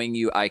showing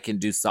you I can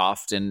do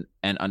soft and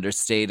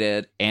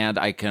understated, and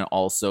I can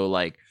also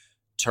like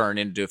turn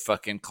into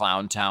fucking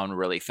clown town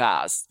really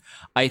fast.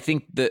 I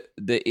think the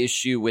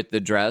issue with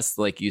the dress,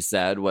 like you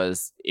said,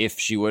 was if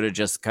she would have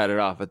just cut it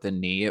off at the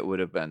knee, it would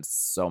have been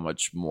so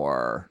much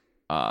more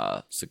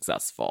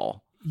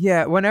successful.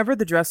 Yeah, whenever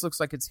the dress looks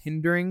like it's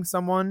hindering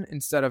someone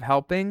instead of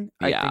helping,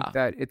 I Yeah. think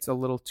that it's a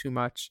little too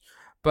much.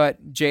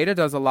 But Jada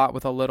does a lot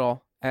with a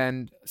little,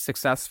 and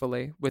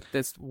successfully with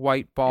this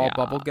white ball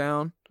bubble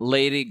gown.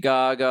 Lady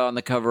Gaga on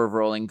the cover of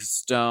Rolling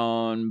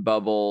Stone,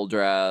 bubble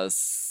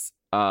dress.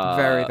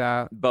 Very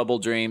that. Bubble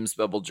dreams.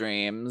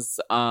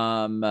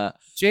 Jada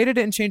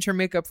didn't change her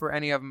makeup for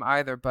any of them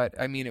either, but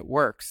I mean it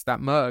works. That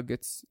mug,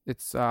 it's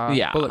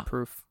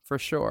bulletproof for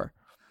sure.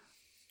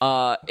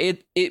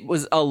 It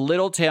was a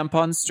little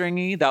tampon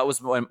stringy. That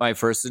was my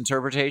first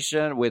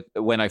interpretation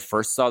when I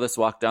first saw this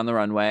walk down the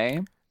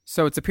runway.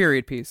 So it's a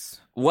period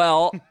piece.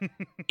 Well,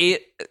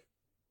 it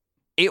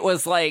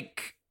was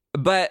like,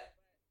 but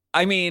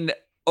I mean,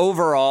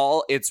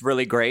 overall, it's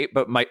really great.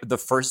 But the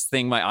first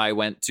thing my eye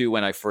went to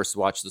when I first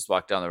watched this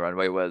walk down the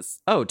runway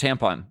was, oh,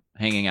 tampon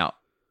hanging out.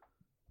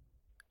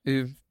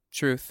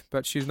 Truth,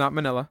 but she's not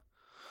Manila.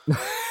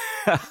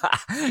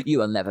 You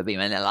will never be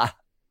Manila.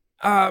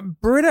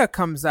 Britta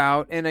comes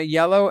out in a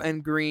yellow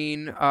and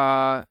green.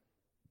 And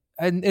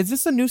is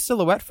this a new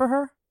silhouette for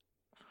her?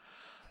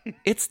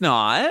 It's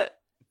not.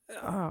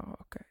 Oh,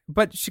 okay.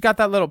 But she got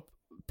that little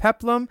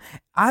peplum.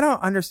 I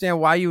don't understand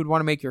why you would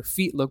want to make your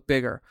feet look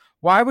bigger.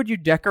 Why would you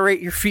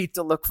decorate your feet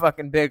to look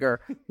fucking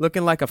bigger,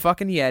 looking like a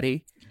fucking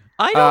Yeti?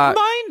 I don't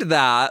mind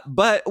that,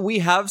 but we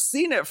have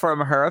seen it from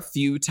her a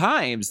few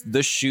times.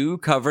 The shoe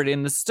covered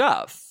in the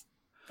stuff.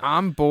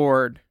 I'm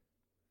bored.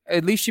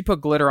 At least she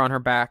put glitter on her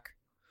back.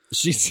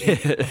 She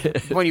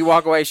did. When you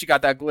walk away, she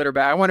got that glitter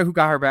back. I wonder who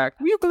got her back.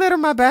 Will you glitter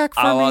my back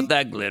for me? I want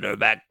that glitter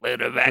back.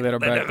 Glitter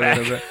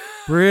back.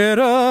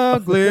 Britta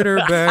glitter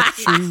back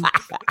shoe.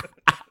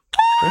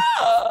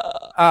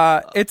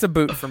 It's a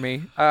boot for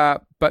me.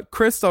 But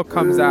Crystal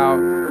comes out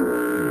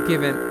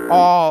giving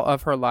all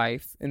of her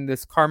life in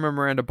this Carmen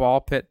Miranda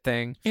ball pit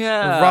thing.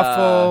 Yeah. The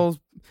ruffles.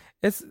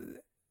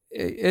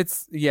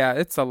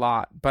 It's a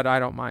lot, but I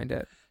don't mind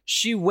it.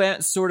 She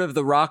went sort of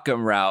the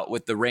Rockham route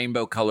with the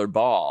rainbow colored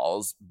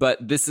balls,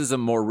 but this is a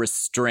more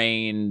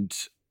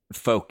restrained,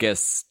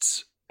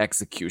 focused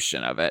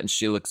execution of it, and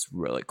she looks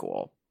really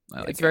cool.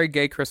 It's very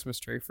gay Christmas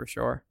tree for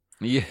sure.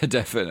 Yeah,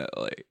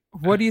 definitely.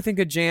 What do you think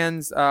of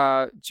Jan's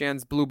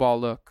blue ball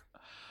look?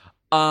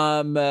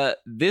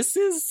 This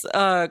is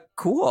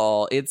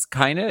cool. It's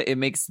kind of, it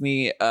makes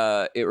me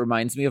it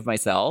reminds me of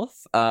myself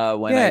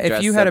when I dress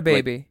if you had up a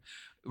baby.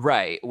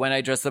 Right, when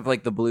I dress up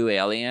like the blue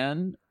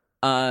alien.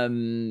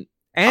 And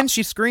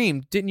she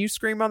screamed. Didn't you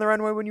scream on the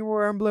runway when you were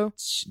wearing blue?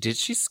 Did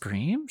she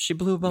scream? She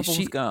blew a bubble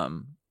with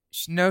gum.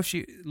 No,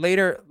 she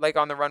later, like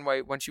on the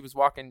runway when she was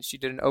walking, she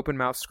did an open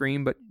mouth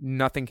scream, but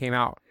nothing came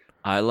out.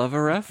 I love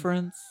a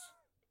reference.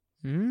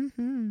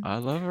 Mm-hmm. I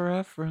love a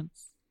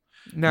reference.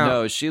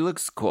 No, she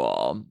looks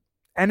cool.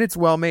 And it's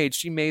well made.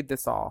 She made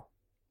this all.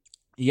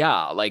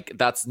 Yeah, like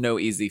that's no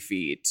easy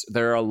feat.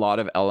 There are a lot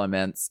of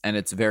elements, and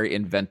it's very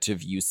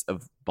inventive use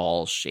of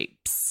ball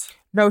shapes.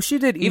 No, she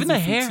did easy even the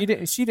feet.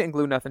 hair. She didn't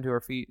glue nothing to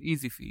her feet.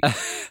 Easy feet.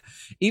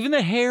 Even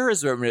the hair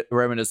is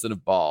reminiscent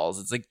of balls.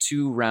 It's like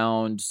two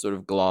round sort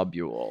of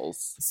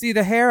globules. See,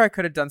 the hair I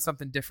could have done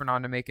something different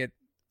on to make it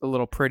a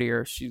little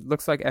prettier. She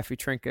looks like Effie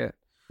Trinket,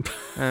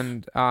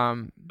 and I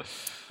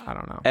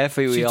don't know.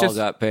 Effie, we all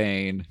got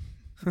pain.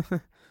 For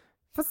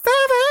 7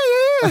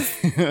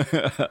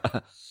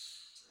 years.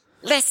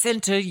 Listen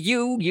to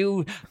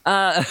you.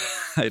 I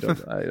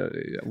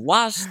don't.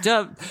 Washed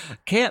up,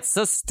 can't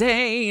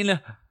sustain.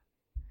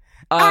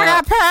 I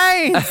got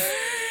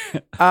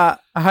pain.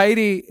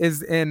 Heidi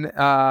is in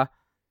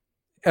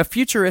a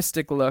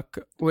futuristic look,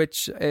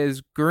 which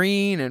is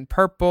green and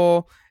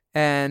purple,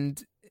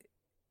 and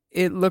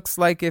it looks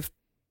like if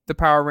the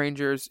Power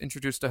Rangers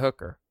introduced a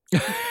hooker.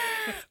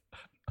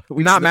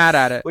 Not mad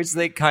at it. Which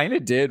they kind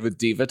of did with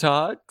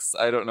Divatox.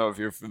 I don't know if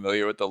you're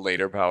familiar with the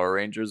later Power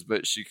Rangers,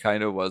 but she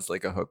kind of was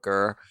like a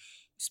hooker,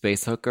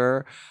 space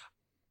hooker.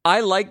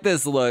 I like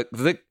this look.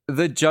 The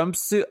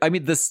jumpsuit, I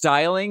mean, the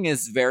styling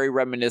is very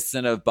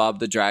reminiscent of Bob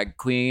the Drag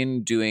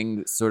Queen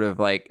doing sort of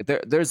like,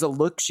 there's a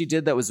look she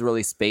did that was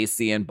really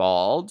spacey and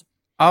bald.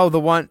 Oh, the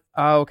one.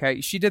 Oh, okay.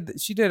 She did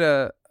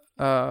a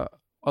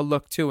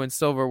look too in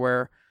Silver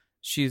where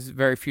she's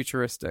very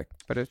futuristic,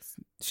 but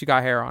she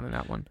got hair on in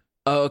that one.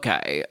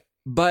 Okay.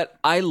 But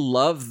I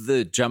love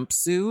the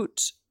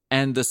jumpsuit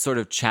and the sort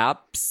of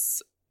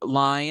chaps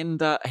line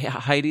that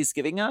Heidi's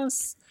giving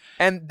us.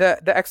 And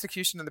the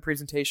execution and the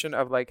presentation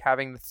of like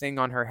having the thing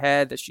on her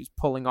head that she's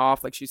pulling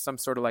off, like she's some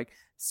sort of like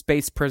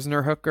space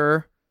prisoner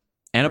hooker.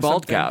 And a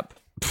bald cap.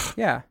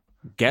 Yeah.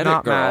 Get Not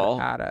it, girl.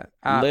 mad at it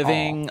at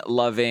Living, all.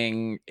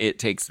 loving, it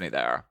takes me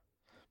there.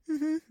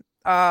 Mm-hmm.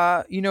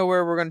 You know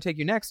where we're going to take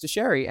you next to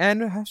Sherry.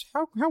 And how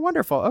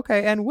wonderful.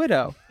 Okay, and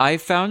Widow. I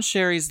found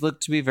Sherry's look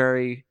to be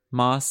very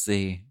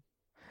mossy.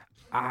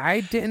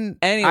 I didn't.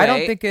 Anyway. I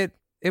don't think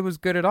it was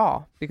good at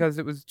all because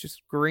it was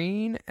just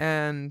green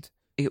and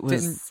it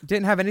was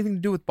didn't have anything to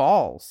do with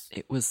balls.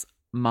 It was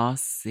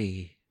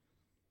mossy.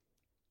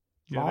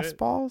 Moss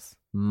balls?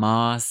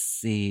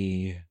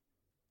 Mossy.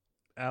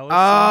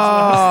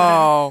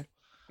 Oh,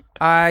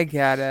 I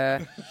get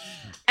it.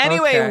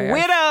 Anyway, Okay.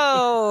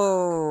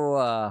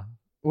 Widow.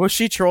 Was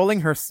she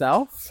trolling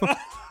herself?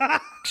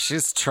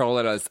 She's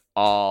trolling us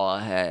all,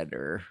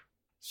 Heather.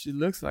 She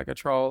looks like a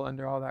troll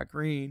under all that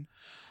green.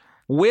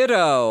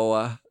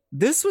 Widow.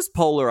 This was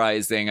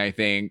polarizing, I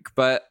think,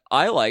 but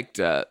I liked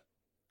it.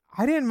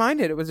 I didn't mind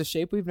it. It was a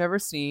shape we've never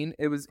seen.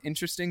 It was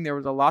interesting. There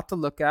was a lot to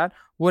look at.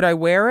 Would I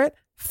wear it?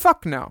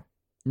 Fuck no.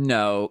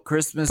 No,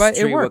 Christmas But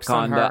it tree works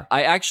on Wakanda. her.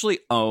 I actually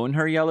own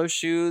her yellow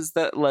shoes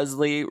that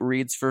Leslie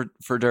reads for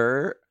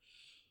Dirt.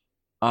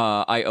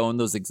 I own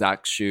those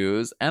exact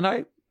shoes, and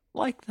I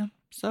like them.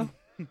 So,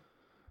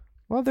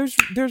 Well, there's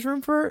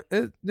room for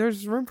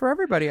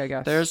everybody, I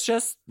guess. there's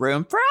just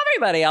room for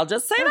everybody. I'll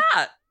just say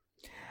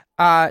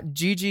that.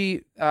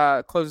 Gigi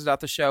closes out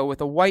the show with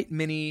a white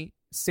mini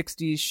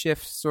 60s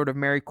shift sort of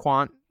Mary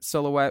Quant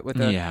silhouette with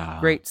a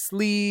great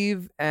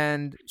sleeve,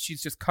 and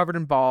she's just covered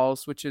in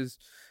balls, which is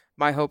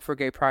my hope for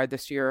Gay Pride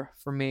this year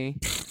for me.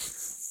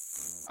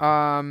 It's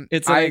an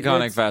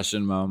iconic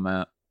fashion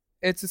moment.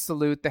 It's a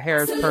salute. The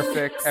hair is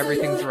perfect.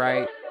 Everything's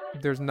right.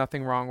 There's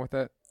nothing wrong with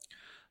it.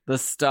 The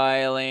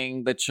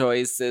styling, the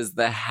choices,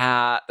 the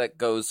hat that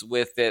goes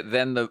with it,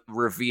 then the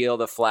reveal,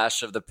 the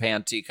flash of the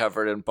panty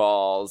covered in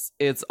balls.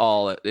 It's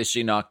all.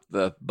 She knocked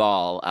the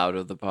ball out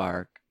of the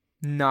park.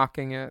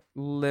 Knocking it,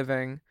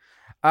 living.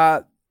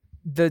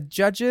 The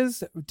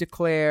judges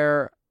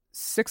declare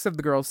 6 of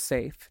the girls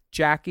safe.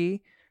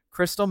 Jackie,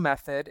 Crystal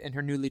Method in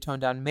her newly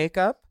toned down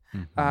makeup,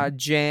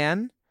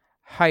 Jan,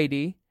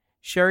 Heidi,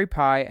 Sherry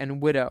Pie,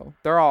 and Widow.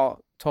 They're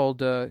all told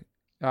to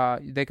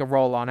they can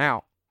roll on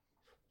out.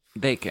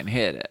 They can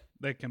hit it.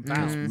 They can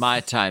bounce. My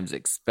time's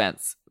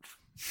expensive.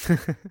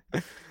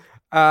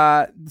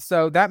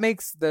 So that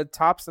makes the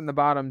tops and the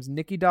bottoms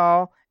Nikki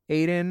Doll,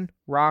 Aiden,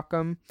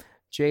 Rockham,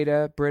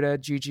 Jada, Britta,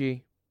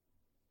 Gigi.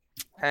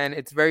 And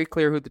it's very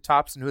clear who the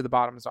tops and who the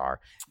bottoms are.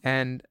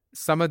 And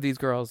some of these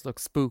girls look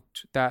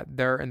spooked that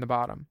they're in the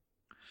bottom.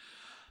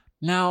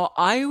 Now,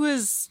 I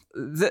was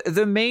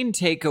the main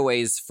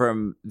takeaways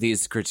from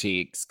these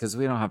critiques, because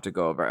we don't have to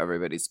go over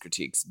everybody's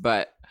critiques,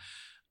 but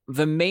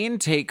the main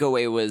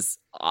takeaway was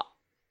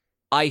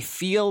I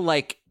feel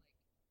like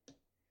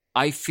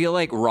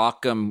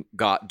Rockham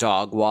got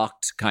dog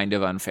walked kind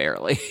of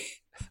unfairly.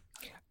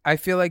 I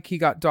feel like he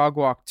got dog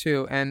walked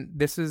too, and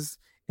this is,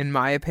 in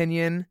my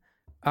opinion,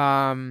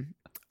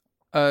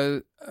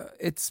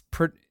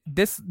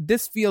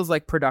 this feels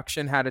like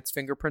production had its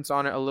fingerprints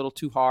on it a little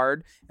too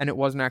hard, and it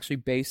wasn't actually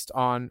based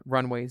on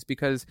runways,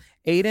 because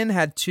Aiden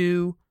had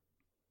 2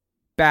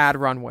 bad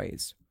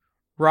runways.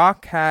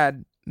 Rock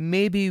had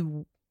maybe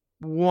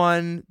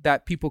one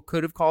that people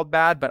could have called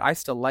bad, but I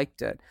still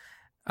liked it.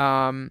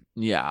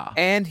 Yeah.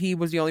 And he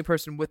was the only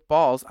person with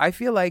balls. I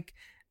feel like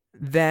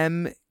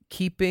them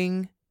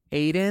keeping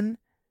Aiden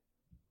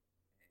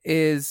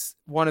is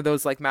one of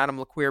those like Madame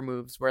LaQueer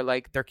moves where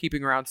like they're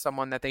keeping around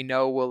someone that they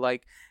know will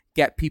like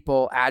get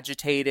people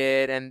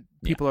agitated, and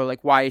people are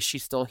like, why is she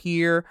still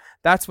here?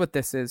 That's what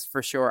this is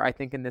for sure, I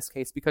think, in this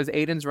case, because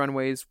Aiden's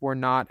runways were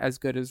not as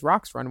good as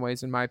Rock's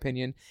runways, in my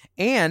opinion.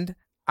 And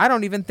I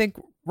don't even think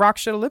Rock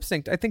should have lip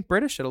synced. I think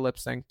Britta should have lip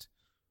synced.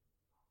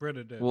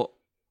 Britta did. Well,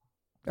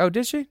 oh,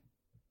 did she?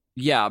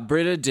 Yeah,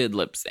 Britta did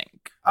lip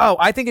sync. Oh,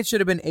 I think it should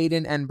have been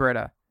Aiden and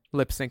Britta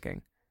lip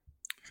syncing.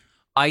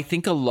 I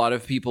think a lot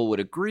of people would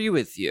agree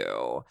with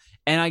you.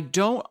 And I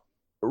don't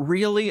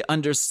really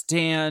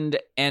understand.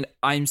 And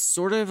I'm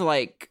sort of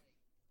like,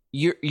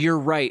 you're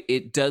right.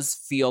 It does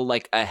feel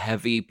like a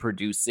heavy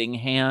producing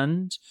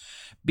hand,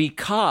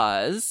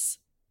 because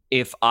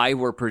if I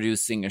were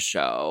producing a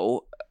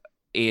show,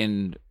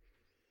 in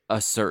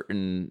a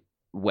certain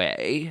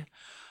way.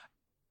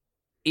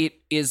 It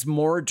is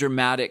more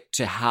dramatic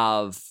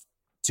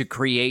to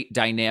create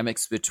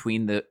dynamics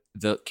between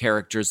the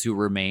characters who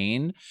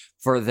remain,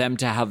 for them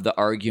to have the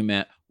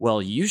argument,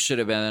 well, you should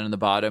have been in the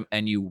bottom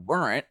and you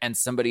weren't, and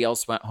somebody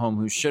else went home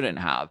who shouldn't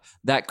have.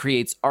 That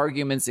creates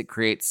arguments. It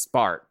creates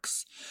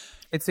sparks.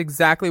 It's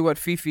exactly what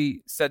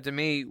Fifi said to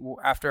me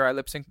after I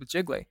lip synced with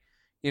Jiggly.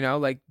 You know,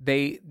 like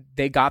they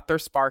got their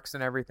sparks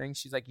and everything.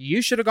 She's like,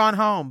 you should have gone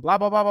home, blah,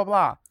 blah, blah, blah,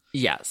 blah.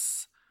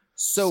 Yes.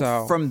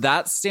 So from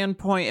that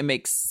standpoint, it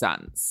makes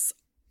sense.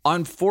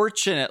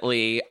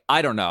 Unfortunately,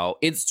 I don't know.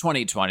 It's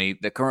 2020.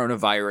 The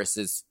coronavirus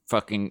is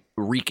fucking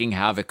wreaking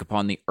havoc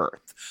upon the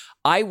earth.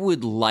 I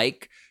would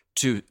like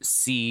to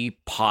see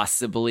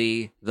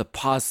possibly the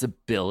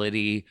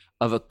possibility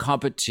of a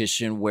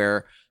competition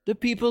where the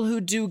people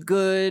who do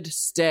good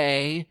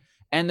stay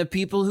and the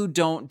people who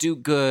don't do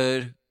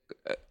good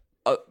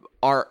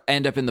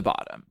end up in the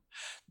bottom.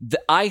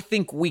 I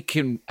think we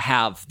can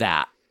have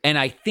that. And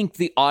I think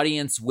the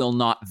audience will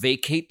not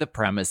vacate the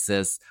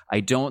premises. I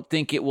don't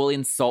think it will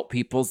insult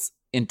people's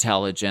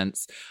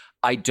intelligence.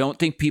 I don't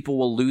think people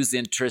will lose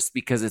interest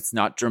because it's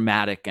not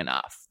dramatic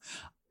enough.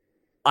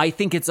 I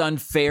think it's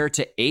unfair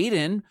to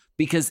Aiden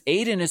because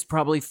Aiden is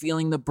probably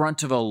feeling the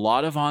brunt of a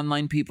lot of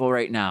online people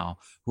right now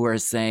who are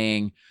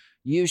saying,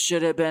 you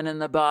should have been in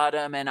the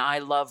bottom and I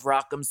love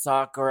Rock'em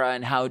Sakura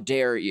and how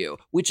dare you,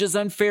 which is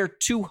unfair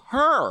to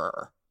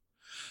her.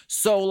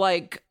 So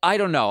like, I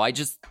don't know. I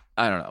don't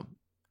know.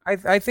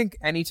 I think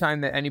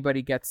anytime that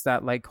anybody gets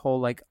that like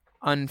whole like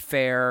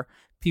unfair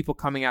people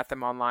coming at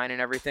them online and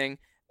everything,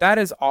 that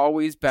is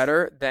always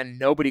better than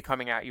nobody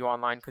coming at you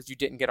online because you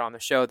didn't get on the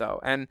show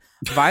though. And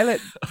Violet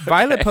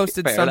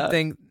posted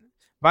something. Enough.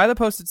 Violet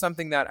posted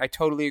something that I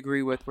totally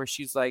agree with, where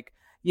she's like,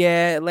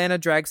 "Yeah, Atlanta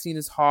drag scene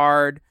is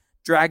hard.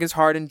 Drag is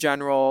hard in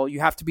general.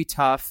 You have to be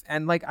tough."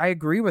 And like, I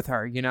agree with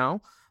her. You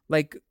know,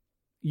 like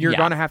you're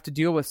gonna have to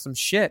deal with some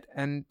shit.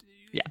 And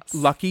yes,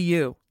 lucky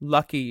you.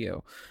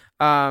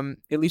 At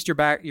least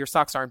your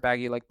socks aren't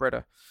baggy like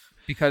Britta,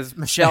 because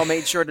Michelle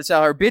made sure to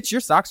tell her, bitch, your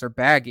socks are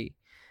baggy.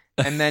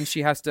 And then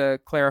she has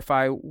to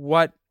clarify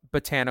what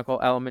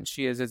botanical element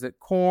she is. Is it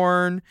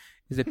corn?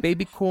 Is it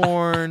baby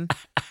corn?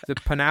 Is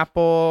it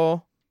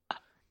pineapple?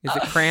 Is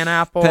it crayon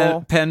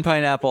apple? Pen,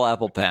 pineapple,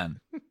 apple pen.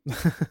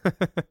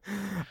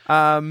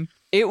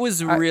 It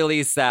was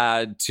really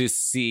sad to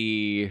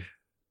see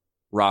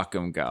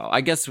Rock'em go.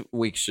 I guess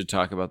we should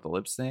talk about the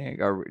lip sync.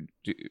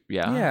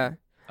 Yeah.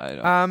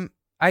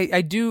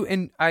 I do,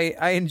 and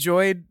I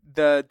enjoyed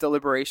the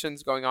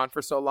deliberations going on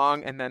for so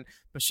long, and then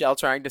Michelle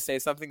trying to say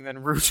something, and then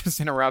Rue just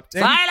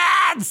interrupting.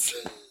 Silence!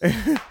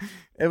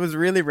 It was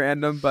really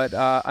random, but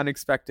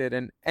unexpected.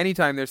 And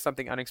anytime there's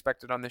something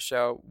unexpected on the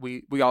show,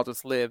 we all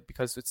just live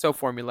because it's so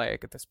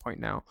formulaic at this point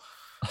now.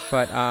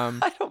 But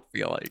I don't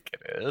feel like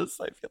it is.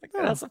 I feel like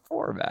it has a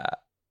format.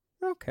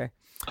 Okay.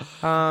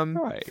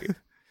 Right.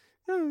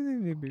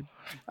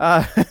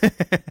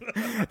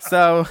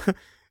 So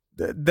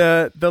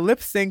the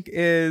lip sync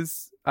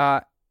is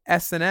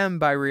S&M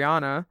by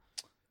Rihanna,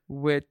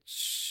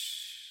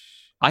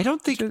 which I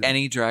don't think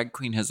any drag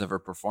queen has ever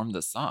performed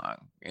this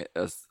song,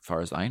 as far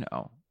as I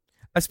know.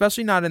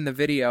 Especially not in the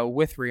video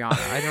with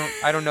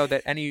Rihanna. I don't know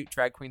that any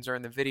drag queens are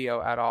in the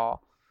video at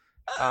all.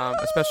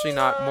 Especially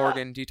not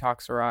Morgan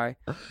Detox or I.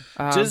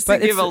 Just to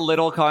give a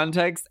little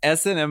context,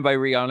 S&M by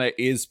Rihanna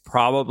is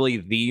probably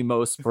the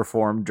most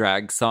performed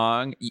drag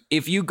song.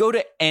 If you go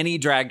to any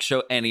drag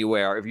show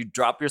anywhere, if you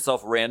drop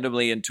yourself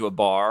randomly into a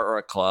bar or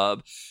a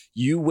club,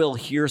 you will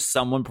hear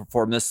someone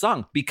perform this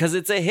song because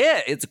it's a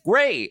hit. It's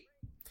great.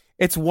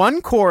 It's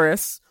one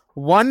chorus,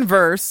 one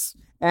verse,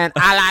 and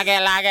I like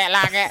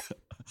it.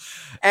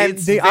 And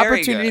It's the very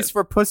opportunities good.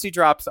 for pussy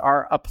drops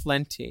are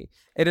aplenty.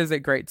 It is a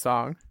great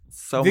song.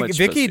 So much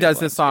Vicky pussy does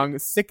love this song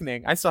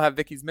sickening. I still have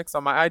Vicky's mix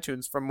on my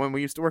iTunes from when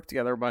we used to work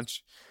together a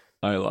bunch.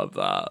 I love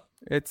that.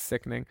 It's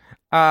sickening.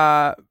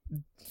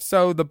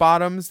 So the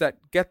bottoms that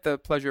get the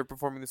pleasure of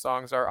performing the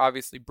songs are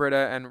obviously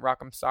Britta and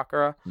Rock'em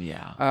Sakura.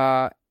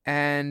 Yeah.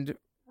 And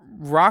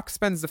Rock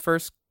spends the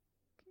first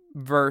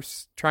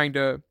verse trying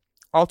to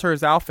alter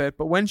his outfit,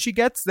 but when she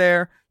gets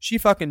there, she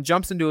fucking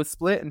jumps into a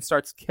split and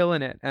starts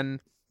killing it. And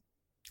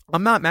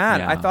I'm not mad.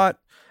 Yeah.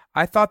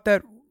 I thought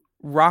that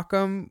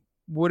Rock'em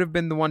would have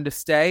been the one to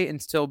stay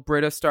until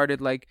Britta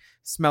started like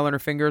smelling her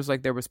fingers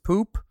like there was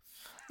poop.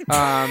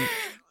 On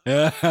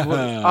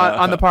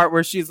the part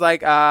where she's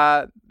like,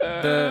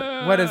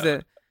 what is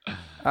it?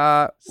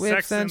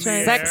 Sex in the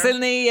air. Sex in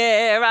the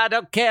air. I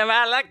don't care.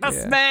 I like the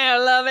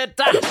smell of it.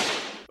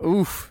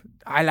 Oof.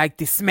 I like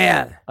the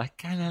smell. I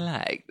kind of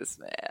like the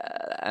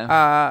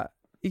smell.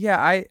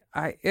 Yeah,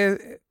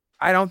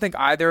 I don't think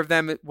either of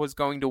them was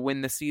going to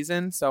win the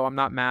season, so I'm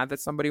not mad that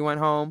somebody went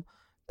home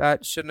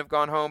that shouldn't have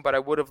gone home, but I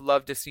would have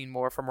loved to see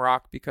more from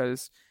Rock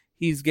because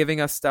he's giving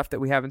us stuff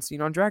that we haven't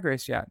seen on Drag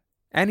Race yet.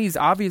 And he's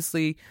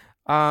obviously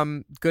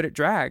good at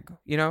drag,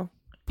 you know?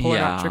 pulling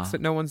out Yeah. tricks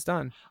that no one's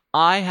done.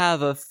 I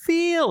have a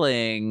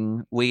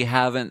feeling we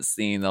haven't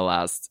seen the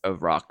last of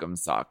Rock'em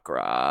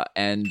Sakura,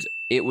 and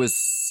it was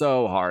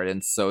so hard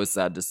and so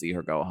sad to see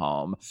her go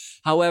home.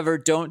 However,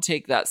 don't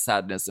take that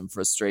sadness and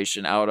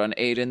frustration out on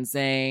Aiden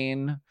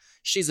Zane.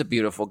 She's a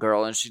beautiful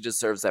girl and she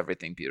deserves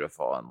everything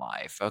beautiful in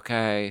life,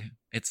 okay?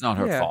 It's not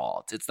her Yeah.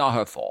 fault. It's not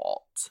her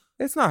fault.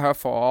 It's not her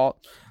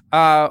fault.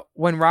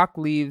 When Rock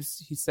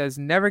leaves, he says,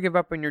 "Never give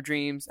up on your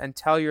dreams and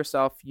tell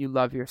yourself you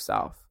love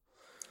yourself."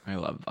 I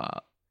love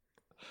that.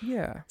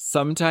 Yeah.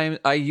 Sometimes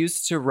I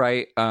used to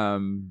write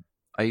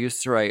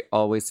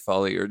always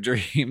follow your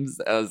dreams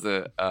as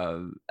a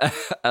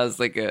as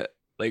like a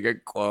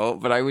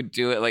quote, but I would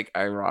do it like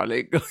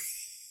ironically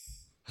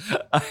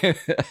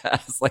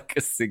as like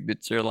a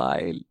signature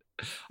line.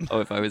 Oh,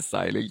 if I was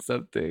signing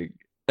something.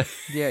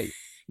 Yeah.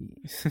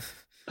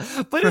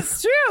 But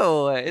it's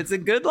true. It's a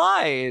good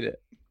line.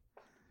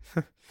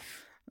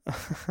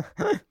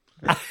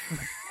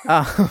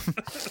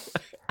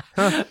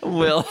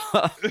 Will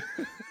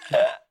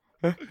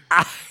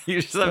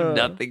you just have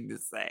nothing to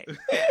say.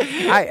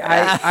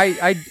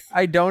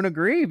 I don't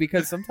agree,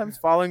 because sometimes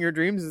following your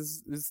dreams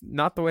is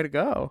not the way to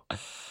go.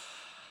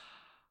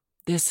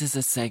 This is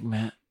a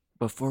segment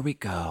before we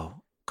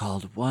go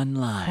called One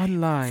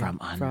Line, from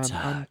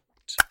Untucked.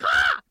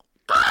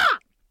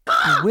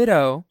 The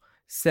widow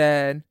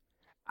said,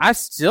 "I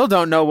still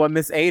don't know what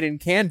Miss Aiden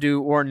can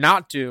do or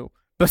not do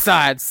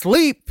besides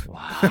sleep."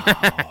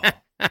 Wow.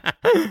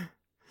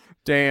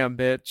 Damn,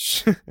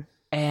 bitch.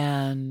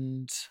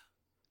 And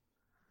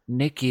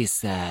Nikki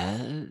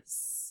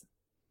says,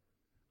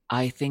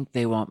 "I think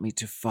they want me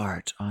to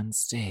fart on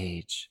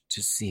stage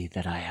to see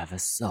that I have a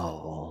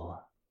soul."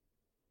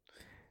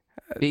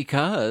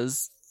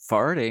 Because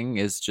farting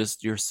is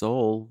just your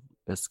soul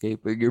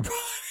escaping your body.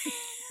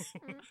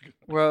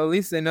 Well, at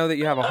least they know that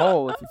you have a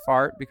hole if you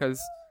fart,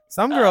 because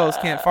some girls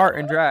can't fart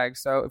and drag.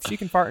 So if she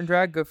can fart and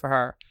drag, good for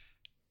her.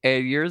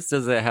 And yours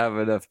doesn't have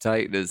enough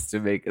tightness to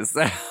make a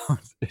sound.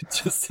 It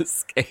just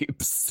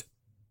escapes.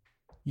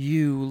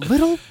 You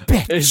little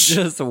bitch. It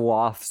just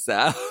wafts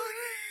out.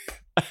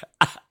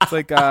 It's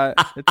like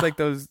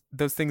those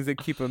things that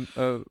keep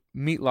a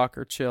meat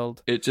locker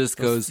chilled. It just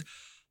goes.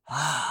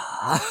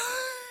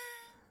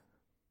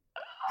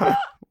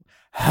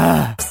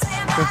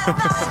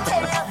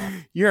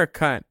 You're a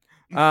cunt.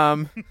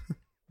 I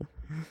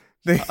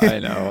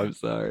know. I'm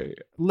sorry.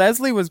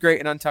 Leslie was great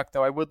in Untucked,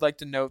 though. I would like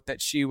to note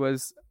that she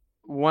was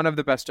one of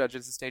the best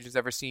judges the stage has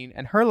ever seen.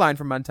 And her line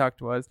from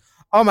Untucked was,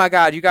 "Oh my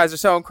God, you guys are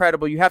so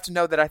incredible. You have to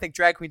know that I think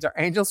drag queens are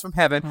angels from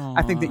heaven.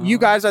 I think that you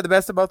guys are the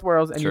best of both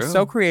worlds, and you're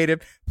so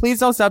creative. Please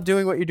don't stop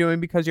doing what you're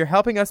doing, because you're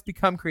helping us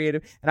become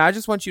creative. And I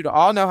just want you to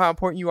all know how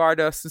important you are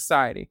to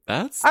society."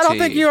 I don't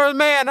think you're a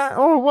man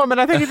or a woman.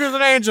 I think you're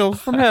an angel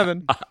from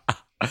heaven.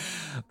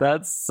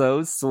 That's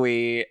so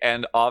sweet.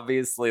 And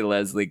obviously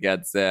Leslie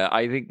gets it.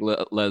 I think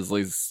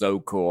Leslie's so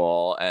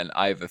cool. And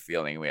I have a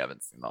feeling we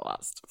haven't seen the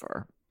last of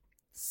her.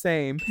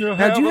 Same.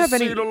 Now, do you have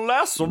any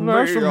last of me?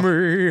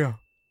 Do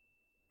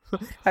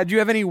you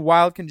have any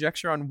wild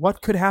conjecture on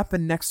what could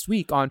happen next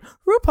week on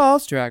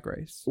RuPaul's Drag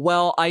Race?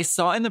 Well, I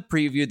saw in the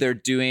preview they're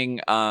doing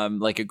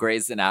like a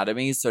Grey's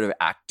Anatomy sort of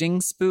acting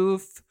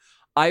spoof.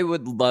 I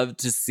would love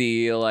to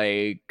see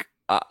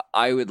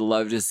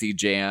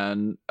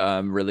Jan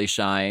really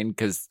shine,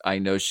 because I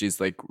know she's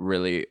like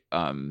really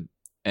an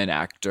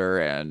actor,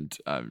 and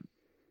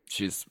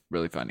she's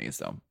really funny.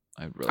 So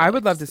I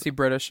would love to see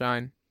Britta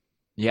shine.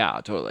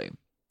 Yeah, totally.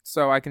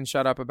 So I can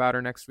shut up about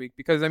her next week,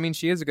 because I mean,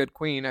 she is a good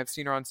queen. I've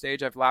seen her on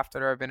stage. I've laughed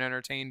at her. I've been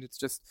entertained. It's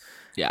just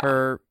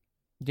her,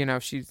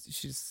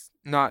 she's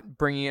not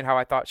bringing it how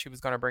I thought she was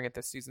going to bring it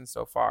this season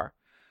so far.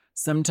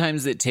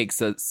 Sometimes it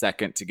takes a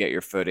second to get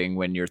your footing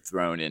when you're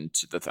thrown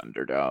into the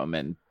Thunderdome.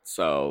 And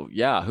so,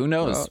 yeah, who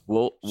knows?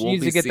 We'll she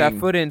needs to get that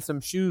foot in some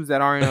shoes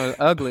that aren't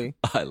ugly.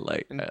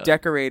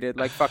 Decorated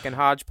like fucking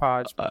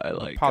hodgepodge.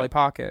 Polly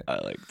Pocket. I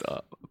like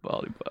the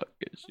Polly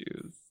Pocket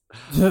shoes.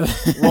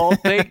 Well,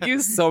 thank you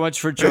so much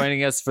for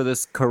joining us for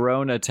this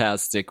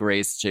Corona-tastic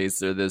Race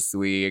Chaser this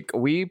week.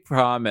 We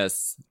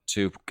promise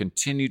to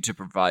continue to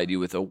provide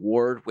you with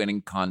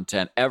award-winning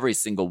content every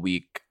single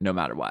week, no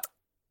matter what.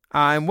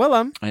 I'm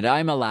Willem. And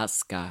I'm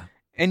Alaska.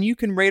 And you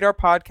can rate our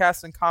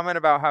podcast and comment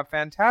about how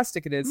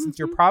fantastic it is, since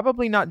you're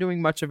probably not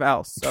doing much of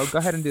else. So go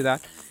ahead and do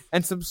that.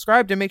 And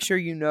subscribe to make sure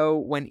you know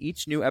when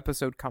each new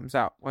episode comes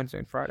out, Wednesday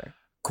and Friday.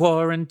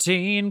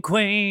 Quarantine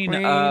Queen.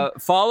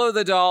 Follow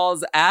the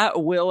dolls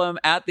at Willem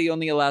at the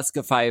Only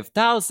Alaska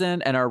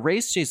 5000, and our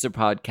Race Chaser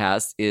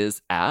podcast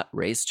is at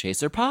Race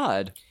Chaser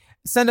Pod.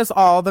 Send us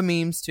all the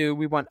memes too.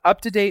 We want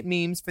up-to-date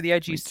memes for the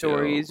IG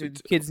stories.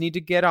 Kids need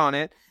to get on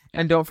it.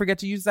 And don't forget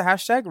to use the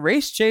hashtag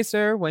Race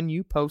Chaser when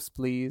you post,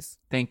 please.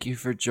 Thank you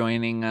for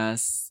joining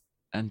us.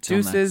 Until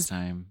Deuces, next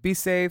time. Be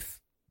safe.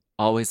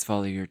 Always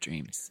follow your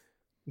dreams.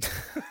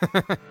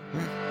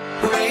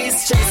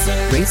 Race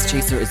Chaser. Race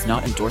Chaser is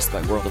not endorsed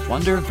by World of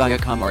Wonder,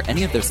 Viacom, or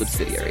any of their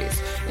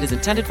subsidiaries. It is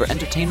intended for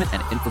entertainment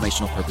and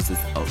informational purposes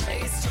only.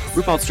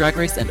 RuPaul's Drag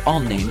Race and all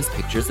names,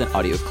 pictures, and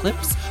audio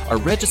clips are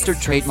registered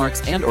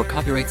trademarks and or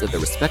copyrights of their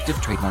respective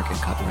trademark and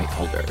copyright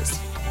holders.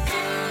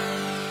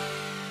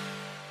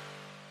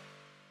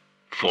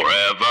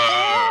 Forever.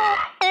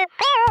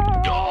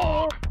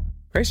 Dog.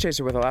 Race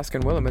Chaser with Alaska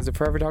and Willem is a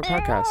Forever Dog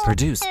podcast.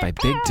 Produced by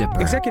Big Dipper.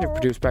 Executive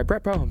produced by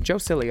Brett Boehm, Joe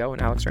Cilio,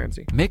 and Alex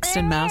Ramsey. Mixed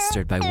and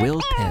mastered by Will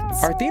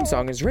Pitts. Our theme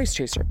song is Race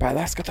Chaser by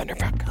Alaska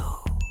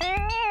Thunderfuck.